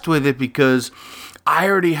obsessed with it because I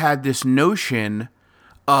already had this notion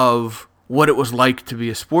of what it was like to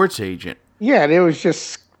be a sports agent. Yeah, and it was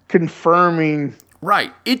just confirming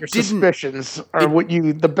right. Your suspicions are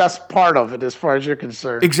the best part of it as far as you're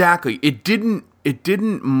concerned. Exactly. It didn't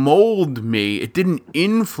mold me. It didn't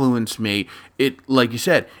influence me. It, like you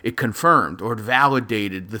said, it confirmed or it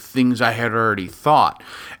validated the things I had already thought.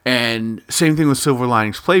 And same thing with Silver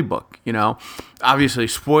Linings Playbook, Obviously,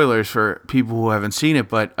 spoilers for people who haven't seen it,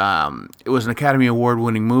 but it was an Academy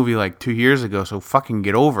Award-winning movie like 2 years ago, so fucking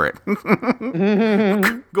get over it.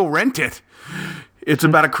 Go rent it. It's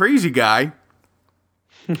about a crazy guy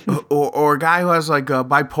or a guy who has like a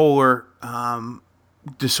bipolar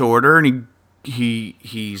disorder, and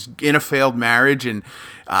he's in a failed marriage, and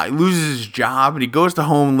he loses his job, and he goes to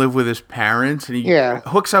home and live with his parents, and he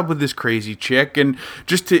hooks up with this crazy chick, and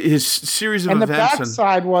just his series of events. And the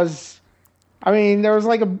backside was, there was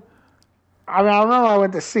like I remember I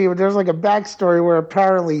went to see it, but there was like a backstory where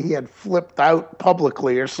apparently he had flipped out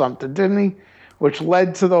publicly or something, didn't he? Which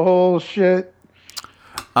led to the whole shit.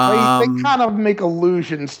 They kind of make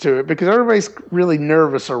allusions to it because everybody's really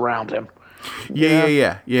nervous around him.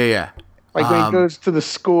 Yeah. Like when he goes to the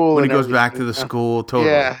school. When he goes back to the school, totally.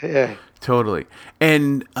 Yeah. Totally.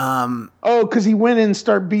 And, because he went in and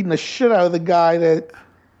started beating the shit out of the guy that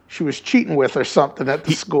she was cheating with or something at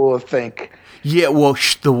the school, I think. Yeah, well,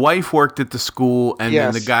 the wife worked at the school, and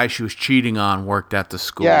then the guy she was cheating on worked at the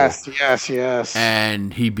school. Yes.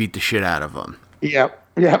 And he beat the shit out of him.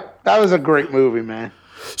 Yep. That was a great movie, man.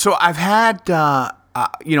 So I've had,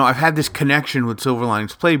 I've had this connection with Silver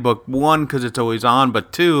Linings Playbook. One, because it's always on,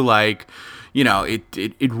 but two, like,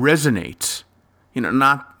 it resonates.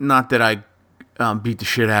 Not that I beat the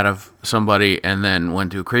shit out of somebody and then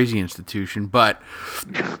went to a crazy institution, but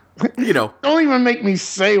Don't even make me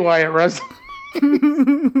say why it resonates.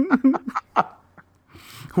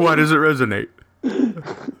 Why does it resonate?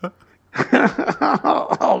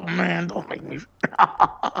 Oh man, don't make me.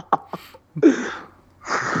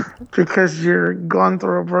 Because you're going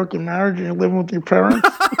through a broken marriage and you're living with your parents.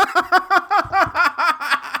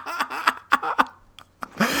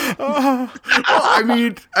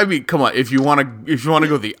 I mean, come on. If you want to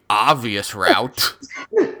go the obvious route,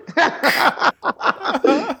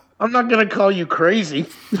 I'm not gonna call you crazy.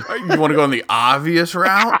 You want to go on the obvious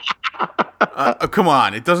route? Come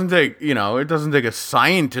on. It doesn't take a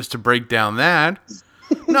scientist to break down that.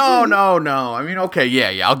 No. Okay,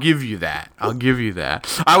 yeah. I'll give you that.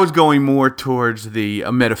 I was going more towards the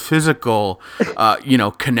metaphysical,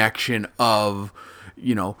 connection of,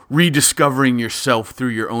 rediscovering yourself through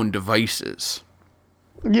your own devices.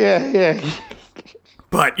 Yeah.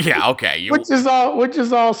 But yeah, okay. Which is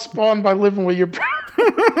all spawned by living with your parents.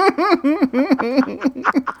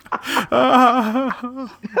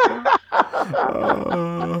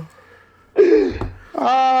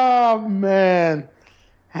 Oh man.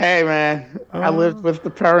 Hey man, I lived with the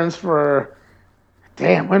parents for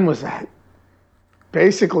when was that?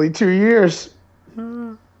 Basically 2 years.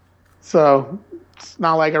 So it's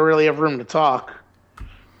not like I really have room to talk.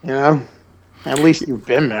 At least you've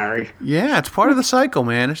been married. Yeah, it's part of the cycle,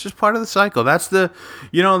 man. It's just part of the cycle. That's the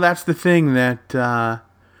thing that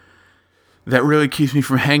really keeps me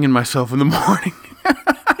from hanging myself in the morning.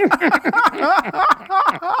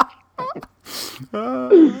 It's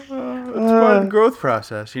part of the growth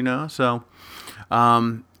process, you know.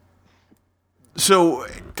 So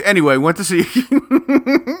anyway, went to see.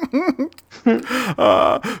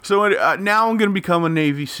 Now I'm gonna become a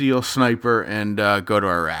Navy SEAL sniper and go to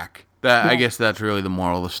Iraq. I guess that's really the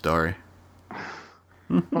moral of the story.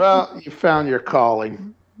 Well, you found your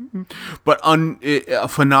calling. But a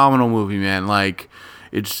phenomenal movie, man. Like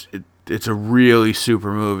it's a really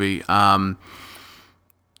super movie. I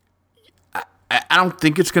don't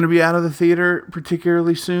think it's going to be out of the theater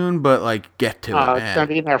particularly soon, but like get to it, man. It's going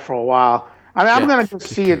to be in there for a while. I mean, I'm going to go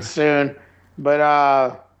see it soon,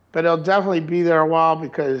 but it'll definitely be there a while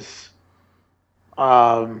because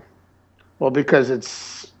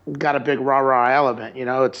it's got a big rah-rah element, you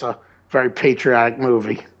know. It's a very patriotic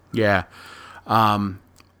movie. Yeah.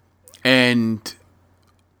 And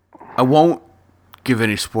I won't give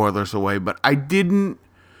any spoilers away, but I didn't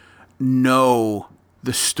know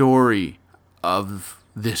the story of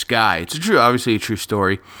this guy. It's obviously a true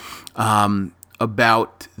story,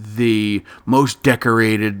 about the most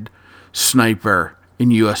decorated sniper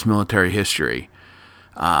in U.S. military history.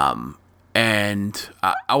 And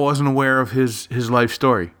I wasn't aware of his life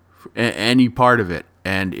story, any part of it.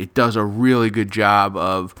 And it does a really good job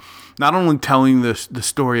of not only telling the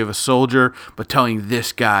story of a soldier, but telling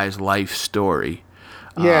this guy's life story.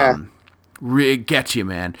 Yeah. It gets you,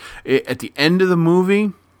 man. At the end of the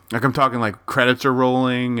movie, like I'm talking like credits are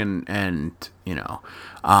rolling and you know,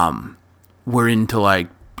 we're into like,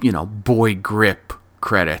 you know, boy grip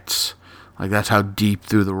credits. Like that's how deep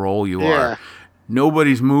through the role you are.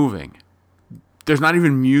 Nobody's moving. There's not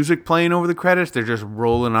even music playing over the credits. They're just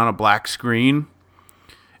rolling on a black screen.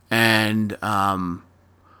 And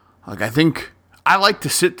like I think I like to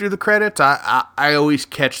sit through the credits. I always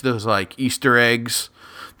catch those like Easter eggs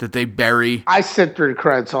that they bury. I sit through the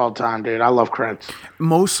credits all the time, dude. I love credits.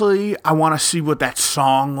 Mostly, I want to see what that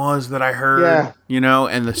song was that I heard. You know,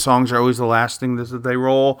 and the songs are always the last thing that they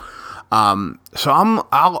roll. So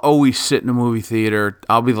I'll always sit in a movie theater.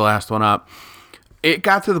 I'll be the last one up. It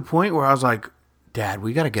got to the point where I was like, Dad,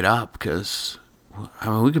 we got to get up because I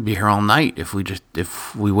mean, we could be here all night if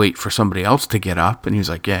we wait for somebody else to get up. And he was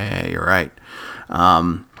like, yeah, you're right.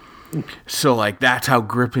 So like, that's how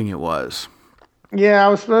gripping it was. Yeah, I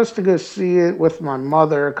was supposed to go see it with my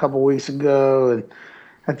mother a couple weeks ago, and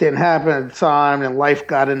that didn't happen at the time, and life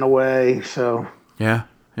got in the way. So yeah.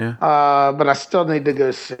 But I still need to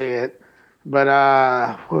go see it. But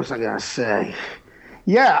what was I gonna say?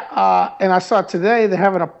 Yeah, and I saw today they're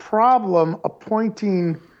having a problem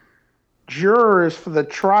appointing jurors for the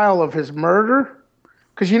trial of his murder,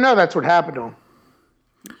 because you know that's what happened to him.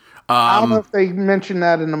 I don't know if they mentioned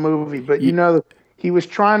that in the movie, but you know he was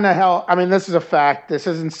trying to help. I mean, this is a fact. This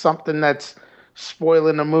isn't something that's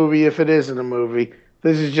spoiling the movie if it is in the movie.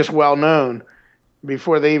 This is just well known.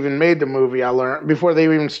 Before they even made the movie, before they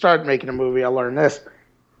even started making the movie, I learned this.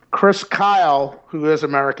 Chris Kyle, who is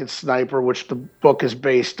American Sniper, which the book is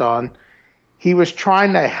based on, he was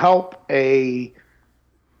trying to help a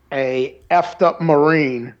effed up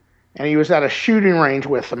Marine, and he was at a shooting range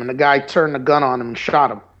with him, and the guy turned the gun on him and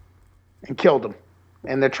shot him and killed him.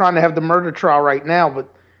 And they're trying to have the murder trial right now,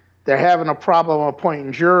 but they're having a problem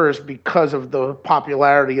appointing jurors because of the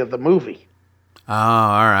popularity of the movie. Oh,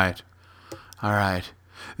 all right.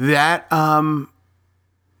 That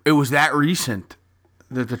it was that recent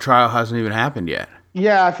that the trial hasn't even happened yet.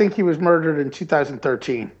 Yeah, I think he was murdered in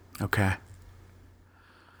 2013. Okay.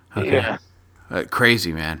 Yeah.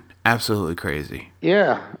 Crazy, man. Absolutely crazy.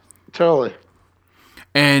 Yeah, totally.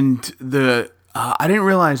 And I didn't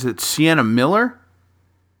realize that Sienna Miller.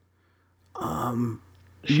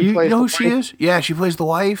 You know who she is? Yeah, she plays the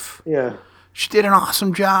wife. Yeah. She did an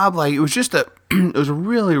awesome job. Like it was just it was a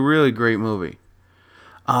really, really great movie.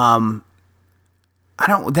 That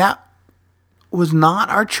was not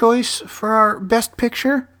our choice for our best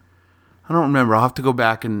picture. I don't remember. I'll have to go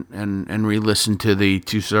back and re-listen to the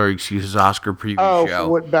Two Sorry Excuses Oscar preview show. Oh,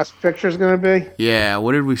 what best picture is going to be? Yeah.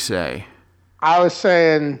 What did we say? I was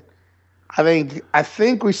saying, I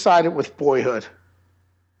think we sided with Boyhood.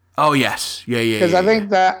 Oh yes, yeah. Because I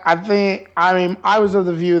was of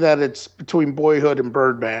the view that it's between Boyhood and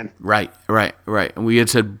Birdman. Right. And we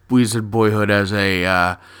said Boyhood as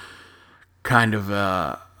a kind of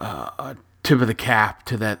a tip of the cap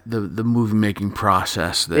to that the movie making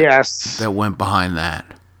process that went behind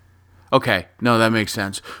that. Okay, no, that makes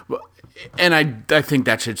sense. And I think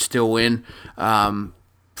that should still win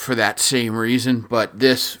for that same reason. But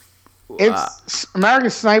this, American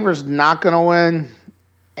Sniper's not going to win.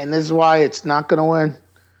 And this is why it's not going to win.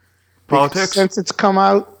 Politics? Since it's come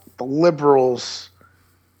out, the liberals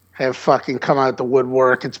have fucking come out the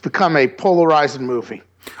woodwork. It's become a polarizing movie.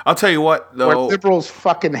 I'll tell you what, though. Where liberals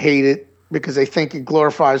fucking hate it because they think it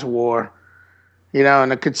glorifies war.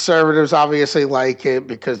 And the conservatives obviously like it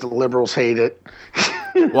because the liberals hate it.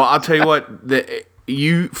 Well, I'll tell you what.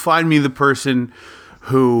 You find me the person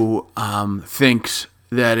who thinks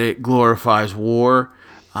that it glorifies war.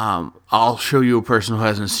 I'll show you a person who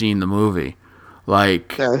hasn't seen the movie.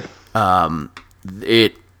 Like,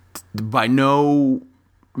 it by no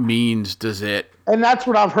means does it. And that's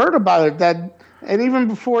what I've heard about it. And even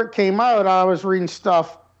before it came out, I was reading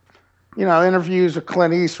stuff, interviews with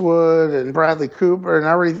Clint Eastwood and Bradley Cooper and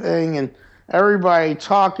everything, and everybody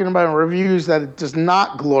talking about reviews that it does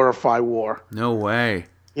not glorify war. No way.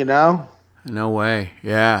 No way.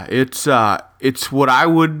 Yeah, it's what I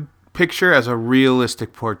would picture as a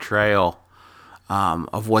realistic portrayal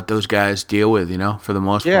of what those guys deal with, for the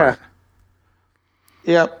most part.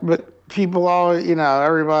 Yeah, but people always,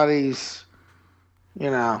 everybody's,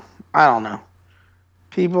 I don't know.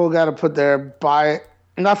 People got to put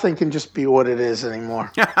nothing can just be what it is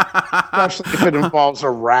anymore. Especially if it involves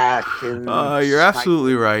Iraq. You're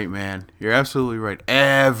absolutely right, man. You're absolutely right.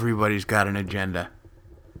 Everybody's got an agenda.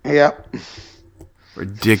 Yep.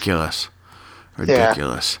 Ridiculous.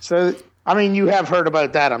 Yeah. So, you have heard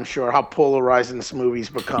about that, I'm sure, how polarizing this movie's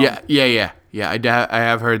become. Yeah. I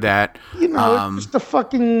have heard that. It's just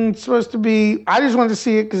supposed to be. I just wanted to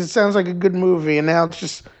see it because it sounds like a good movie, and now it's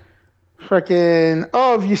just freaking.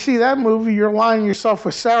 Oh, if you see that movie, you're aligning yourself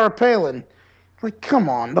with Sarah Palin. Like, come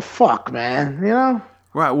on, the fuck, man,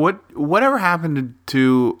 Right. Whatever happened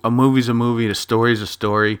to a movie's a movie, a story's a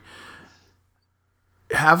story?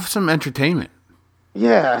 Have some entertainment.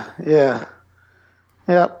 Yeah.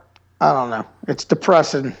 Yep. I don't know. It's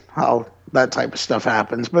depressing how that type of stuff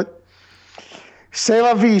happens, but c'est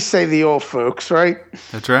la vie, say the old folks, right?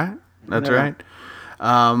 That's right.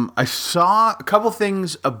 I saw a couple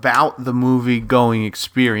things about the movie-going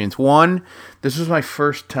experience. One, this was my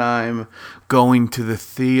first time going to the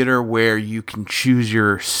theater where you can choose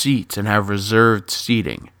your seats and have reserved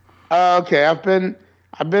seating. Okay, I've been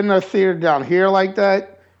to a theater down here like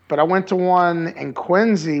that. But I went to one in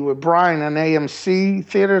Quincy with Brian in AMC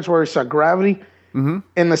theaters where we saw Gravity. Mm-hmm.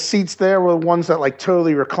 And the seats there were ones that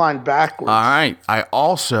totally reclined backwards. All right. I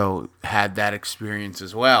also had that experience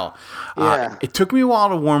as well. Yeah. It took me a while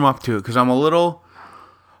to warm up to it because I'm a little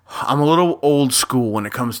old school when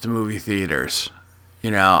it comes to movie theaters.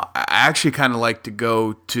 I actually kind of like to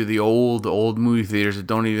go to the old movie theaters that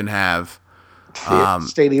don't even have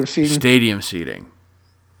stadium seating.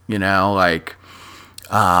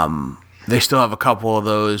 They still have a couple of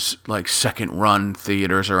those second run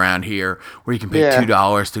theaters around here where you can pay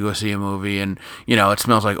 $2 to go see a movie, and it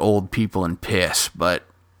smells like old people and piss. But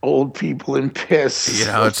old people and piss,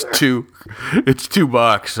 it's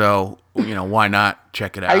 $2, so why not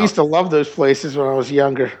check it out? I used to love those places when I was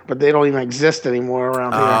younger, but they don't even exist anymore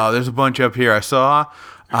around here. Oh, there's a bunch up here. I saw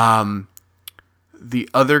the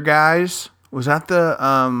other guys. Was that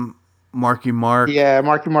the Marky Mark? Yeah,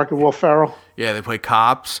 Marky Mark and Will Ferrell. Yeah, they play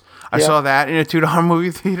cops. I saw that in a $2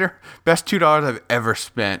 movie theater. Best $2 I've ever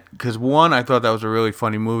spent. Because one, I thought that was a really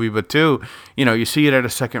funny movie. But two, you see it at a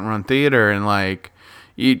second run theater and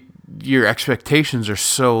your expectations are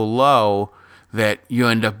so low that you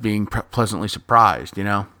end up being pleasantly surprised,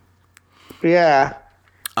 Yeah. Yeah,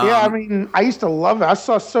 I used to love it. I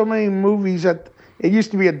saw so many movies it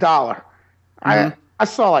used to be $1. Mm-hmm. I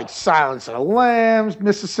saw Silence of the Lambs,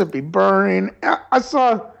 Mississippi Burning. I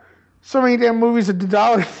saw so many damn movies at the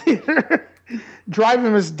Dollar Theater.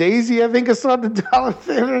 Driving Miss Daisy, I think I saw at the Dollar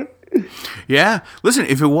Theater. Yeah, listen,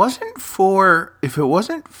 if it wasn't for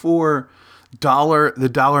the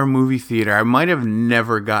Dollar Movie Theater, I might have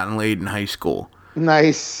never gotten laid in high school.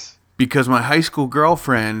 Nice. Because my high school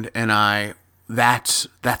girlfriend and I, that's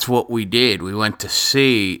what we did. We went to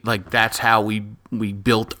see, that's how we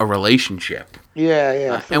built a relationship.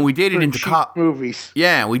 Yeah. And we dated into movies.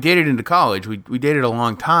 Yeah, we dated into college. We dated a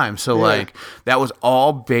long time. So that was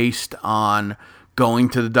all based on going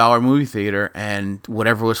to the Dollar Movie Theater, and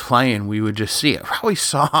whatever was playing, we would just see it. I probably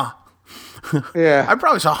saw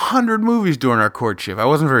 100 movies during our courtship. I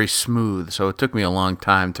wasn't very smooth, so it took me a long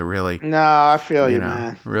time to really I feel you,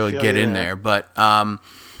 man. Really get in there. But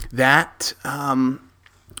that's an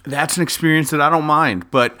experience that I don't mind.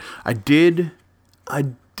 But I did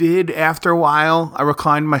after a while. I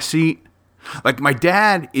reclined my seat. My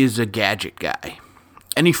dad is a gadget guy,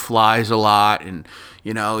 and he flies a lot, and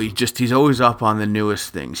he's always up on the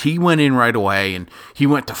newest things. He went in right away, and he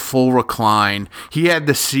went to full recline. He had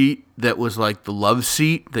the seat that was the love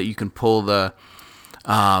seat that you can pull the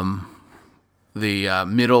the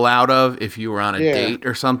middle out of if you were on a date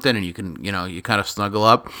or something, and you can, you kind of snuggle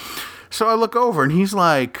up. So I look over, and he's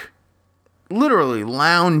like literally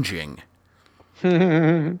lounging.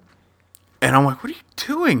 And I'm like, what are you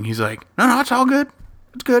doing? He's like, no, it's all good.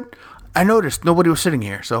 It's good. I noticed nobody was sitting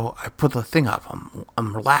here, so I put the thing up.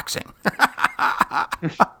 I'm relaxing.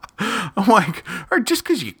 I'm like, or just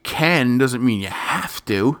because you can doesn't mean you have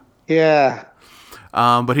to. Yeah.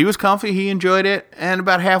 But he was comfy. He enjoyed it. And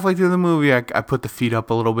about halfway through the movie, I put the feet up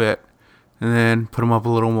a little bit and then put them up a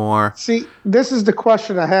little more. See, this is the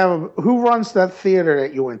question I have. Who runs that theater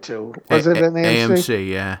that you went to? Was it an AMC? AMC,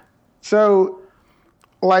 yeah. So,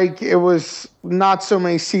 like, it was not so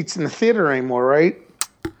many seats in the theater anymore, right?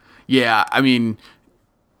 Yeah, I mean,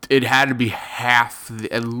 it had to be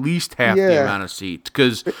at least half the amount of seats,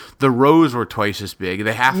 because the rows were twice as big.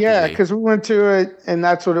 They have to be. Yeah, because we went to it, and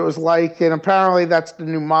that's what it was like. And apparently, that's the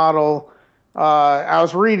new model. I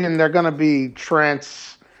was reading they're going to be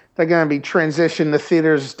transition the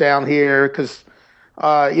theaters down here because,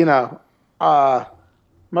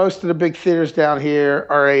 most of the big theaters down here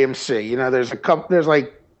are AMC. There's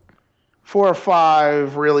like 4 or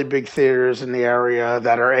 5 really big theaters in the area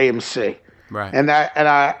that are AMC. Right. And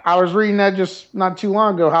I was reading that just not too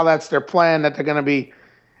long ago, how that's their plan, that they're going to be,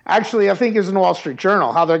 actually, I think it's in the Wall Street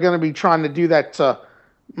Journal, how they're going to be trying to do that to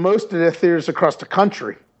most of the theaters across the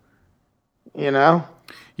country. Yeah,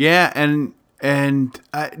 and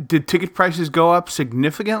did ticket prices go up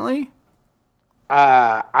significantly?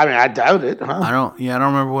 I doubt it. Huh? I don't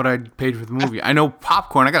remember what I paid for the movie. I know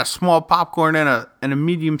popcorn. I got a small popcorn and a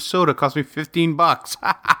medium soda cost me $15.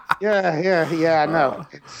 Yeah. I know.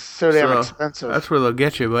 It's so damn expensive. That's where they'll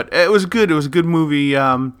get you. But it was good. It was a good movie.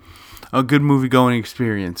 A good movie going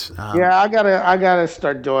experience. I gotta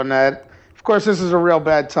start doing that. Of course, this is a real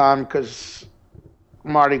bad time because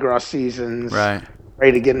Mardi Gras season's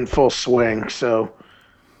ready to get in full swing. So.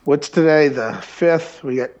 What's today? The 5th.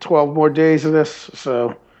 We got 12 more days of this,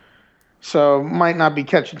 so might not be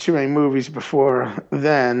catching too many movies before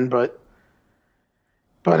then, but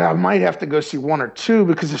I might have to go see 1 or 2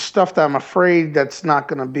 because of stuff that I'm afraid that's not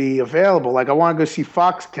going to be available. Like I want to go see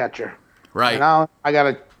Foxcatcher, right? And I got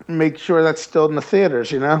to make sure that's still in the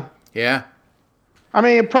theaters. Yeah. I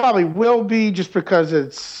mean, it probably will be just because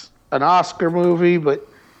it's an Oscar movie, but.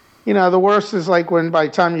 The worst is like when by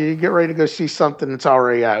the time you get ready to go see something, it's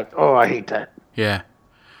already out. Oh, I hate that. Yeah.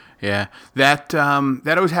 That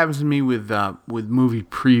always happens to me with movie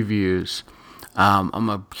previews. I'm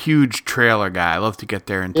a huge trailer guy. I love to get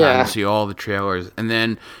there in time to see all the trailers, and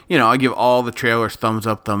then I give all the trailers thumbs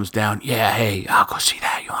up, thumbs down. Yeah, hey, I'll go see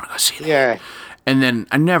that. You want to go see that? Yeah. And then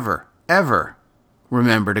I never ever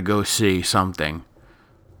remember to go see something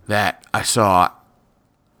that I saw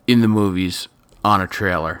in the movies on a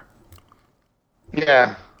trailer.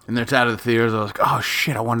 Yeah. And then it's out of the theaters. I was like, oh,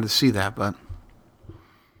 shit, I wanted to see that, but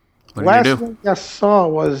what Last did you do? thing I saw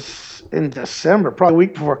was in December, probably a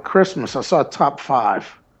week before Christmas. I saw Top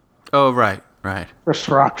 5. Oh, right. Chris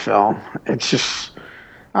Rock film. It's just,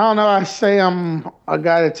 I don't know, I say I'm a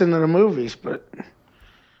guy that's into the movies, but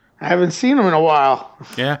I haven't seen them in a while.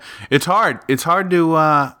 Yeah, it's hard. It's hard to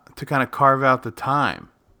kind of carve out the time.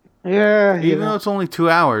 Yeah. Even though it's only 2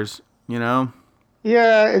 hours,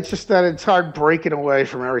 Yeah, it's just that it's hard breaking away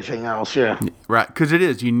from everything else. Yeah, right. Because it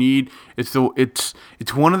is.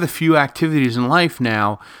 It's one of the few activities in life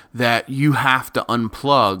now that you have to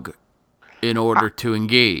unplug in order to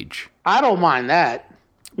engage. I don't mind that,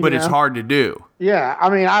 but it's hard to do. Yeah,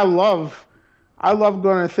 I mean, I love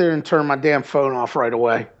going to the theater and turn my damn phone off right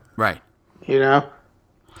away. Right. When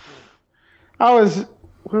was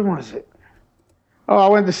it? Oh, I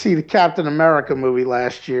went to see the Captain America movie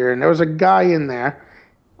last year, and there was a guy in there.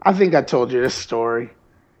 I think I told you this story.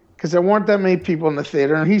 Because there weren't that many people in the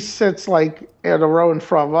theater, and he sits, like, at a row in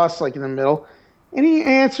front of us, like, in the middle, and he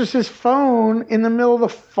answers his phone in the middle of the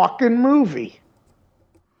fucking movie.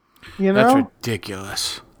 That's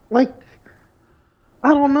ridiculous. Like,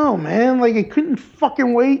 I don't know, man. Like, it couldn't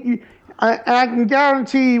fucking wait. I can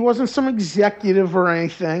guarantee he wasn't some executive or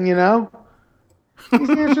anything, He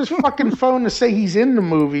answers his fucking phone to say he's in the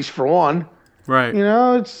movies, for one. Right.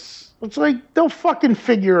 It's like, they'll fucking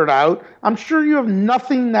figure it out. I'm sure you have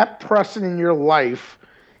nothing that pressing in your life.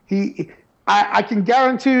 I can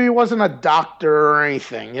guarantee he wasn't a doctor or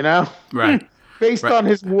anything, Right. Based on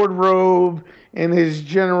his wardrobe and his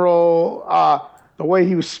general, the way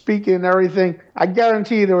he was speaking and everything, I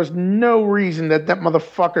guarantee there was no reason that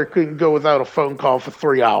motherfucker couldn't go without a phone call for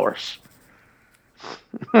 3 hours.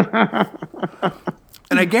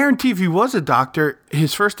 And I guarantee if he was a doctor,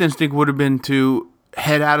 his first instinct would have been to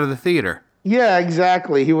head out of the theater. Yeah,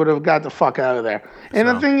 exactly. He would have got the fuck out of there. And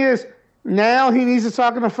the thing is, Now he needs to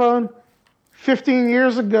talk on the phone. 15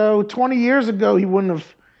 years ago, 20 years ago, he would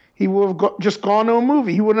have just gone to a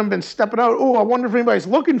movie. He wouldn't have been stepping out. Oh, I wonder if anybody's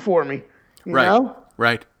looking for me. You know?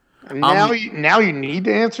 Right. And now you need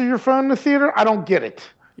to answer your phone in the theater? I don't get it.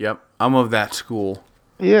 Yep. I'm of that school.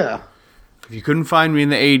 Yeah. If you couldn't find me in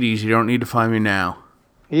the 80s, you don't need to find me now.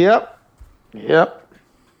 Yep.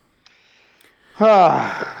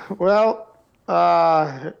 Well,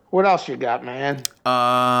 what else you got, man?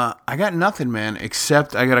 I got nothing, man,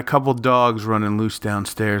 except I got a couple dogs running loose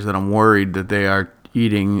downstairs that I'm worried that they are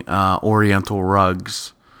eating Oriental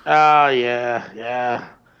rugs. Oh, yeah.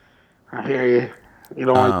 I hear you. You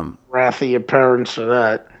don't want wrath of your parents for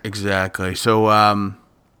that. Exactly. So I'm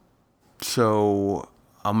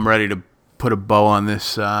ready to put a bow on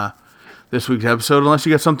this week's episode, unless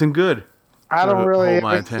you got something good. I don't really have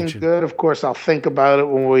anything good. Of course, I'll think about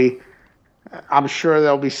it I'm sure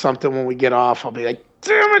there'll be something when we get off. I'll be like,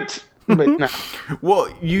 damn it! But no.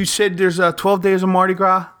 Well, you said there's 12 days of Mardi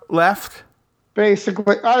Gras left?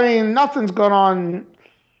 Basically, I mean, nothing's going on.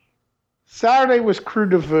 Saturday was Crew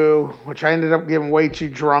de Vue, which I ended up getting way too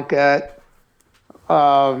drunk at.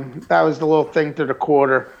 That was the little thing through the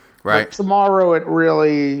quarter. Right. But tomorrow,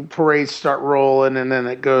 parades start rolling, and then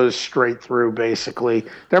it goes straight through, basically.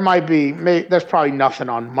 There's probably nothing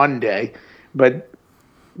on Monday, but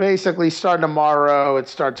basically starting tomorrow, it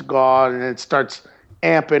starts gone, and it starts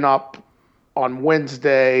amping up on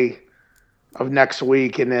Wednesday of next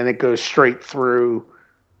week, and then it goes straight through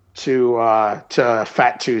to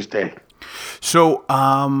Fat Tuesday. So,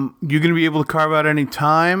 you're going to be able to carve out any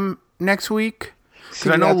time next week?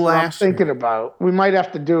 Because I know what I'm thinking about. We might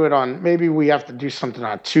have to do it maybe we have to do something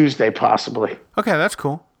on Tuesday, possibly. Okay, that's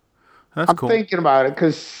cool. I'm thinking about it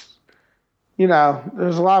because,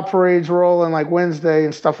 there's a lot of parades rolling like Wednesday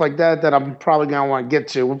and stuff like that I'm probably going to want to get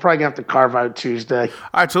to. We're probably going to have to carve out Tuesday.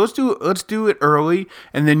 All right, so let's do it early,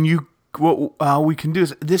 and then what we can do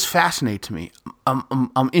is, this fascinates me.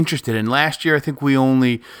 I'm interested in. Last year, I think we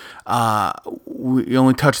only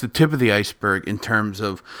touched the tip of the iceberg in terms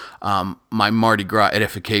of my Mardi Gras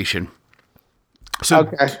edification. So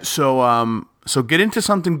get into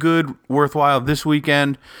something good, worthwhile this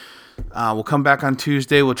weekend. We'll come back on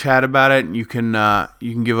Tuesday. We'll chat about it, and you can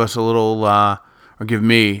give us a little or give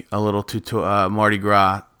me a little Mardi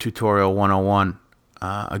Gras tutorial 101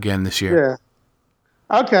 again this year. Yeah.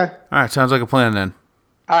 Okay. All right, sounds like a plan then.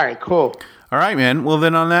 All right, cool. All right, man. Well,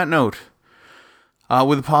 then on that note,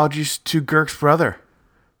 with apologies to Girk's brother,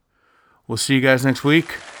 we'll see you guys next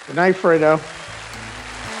week. Good night, Fredo.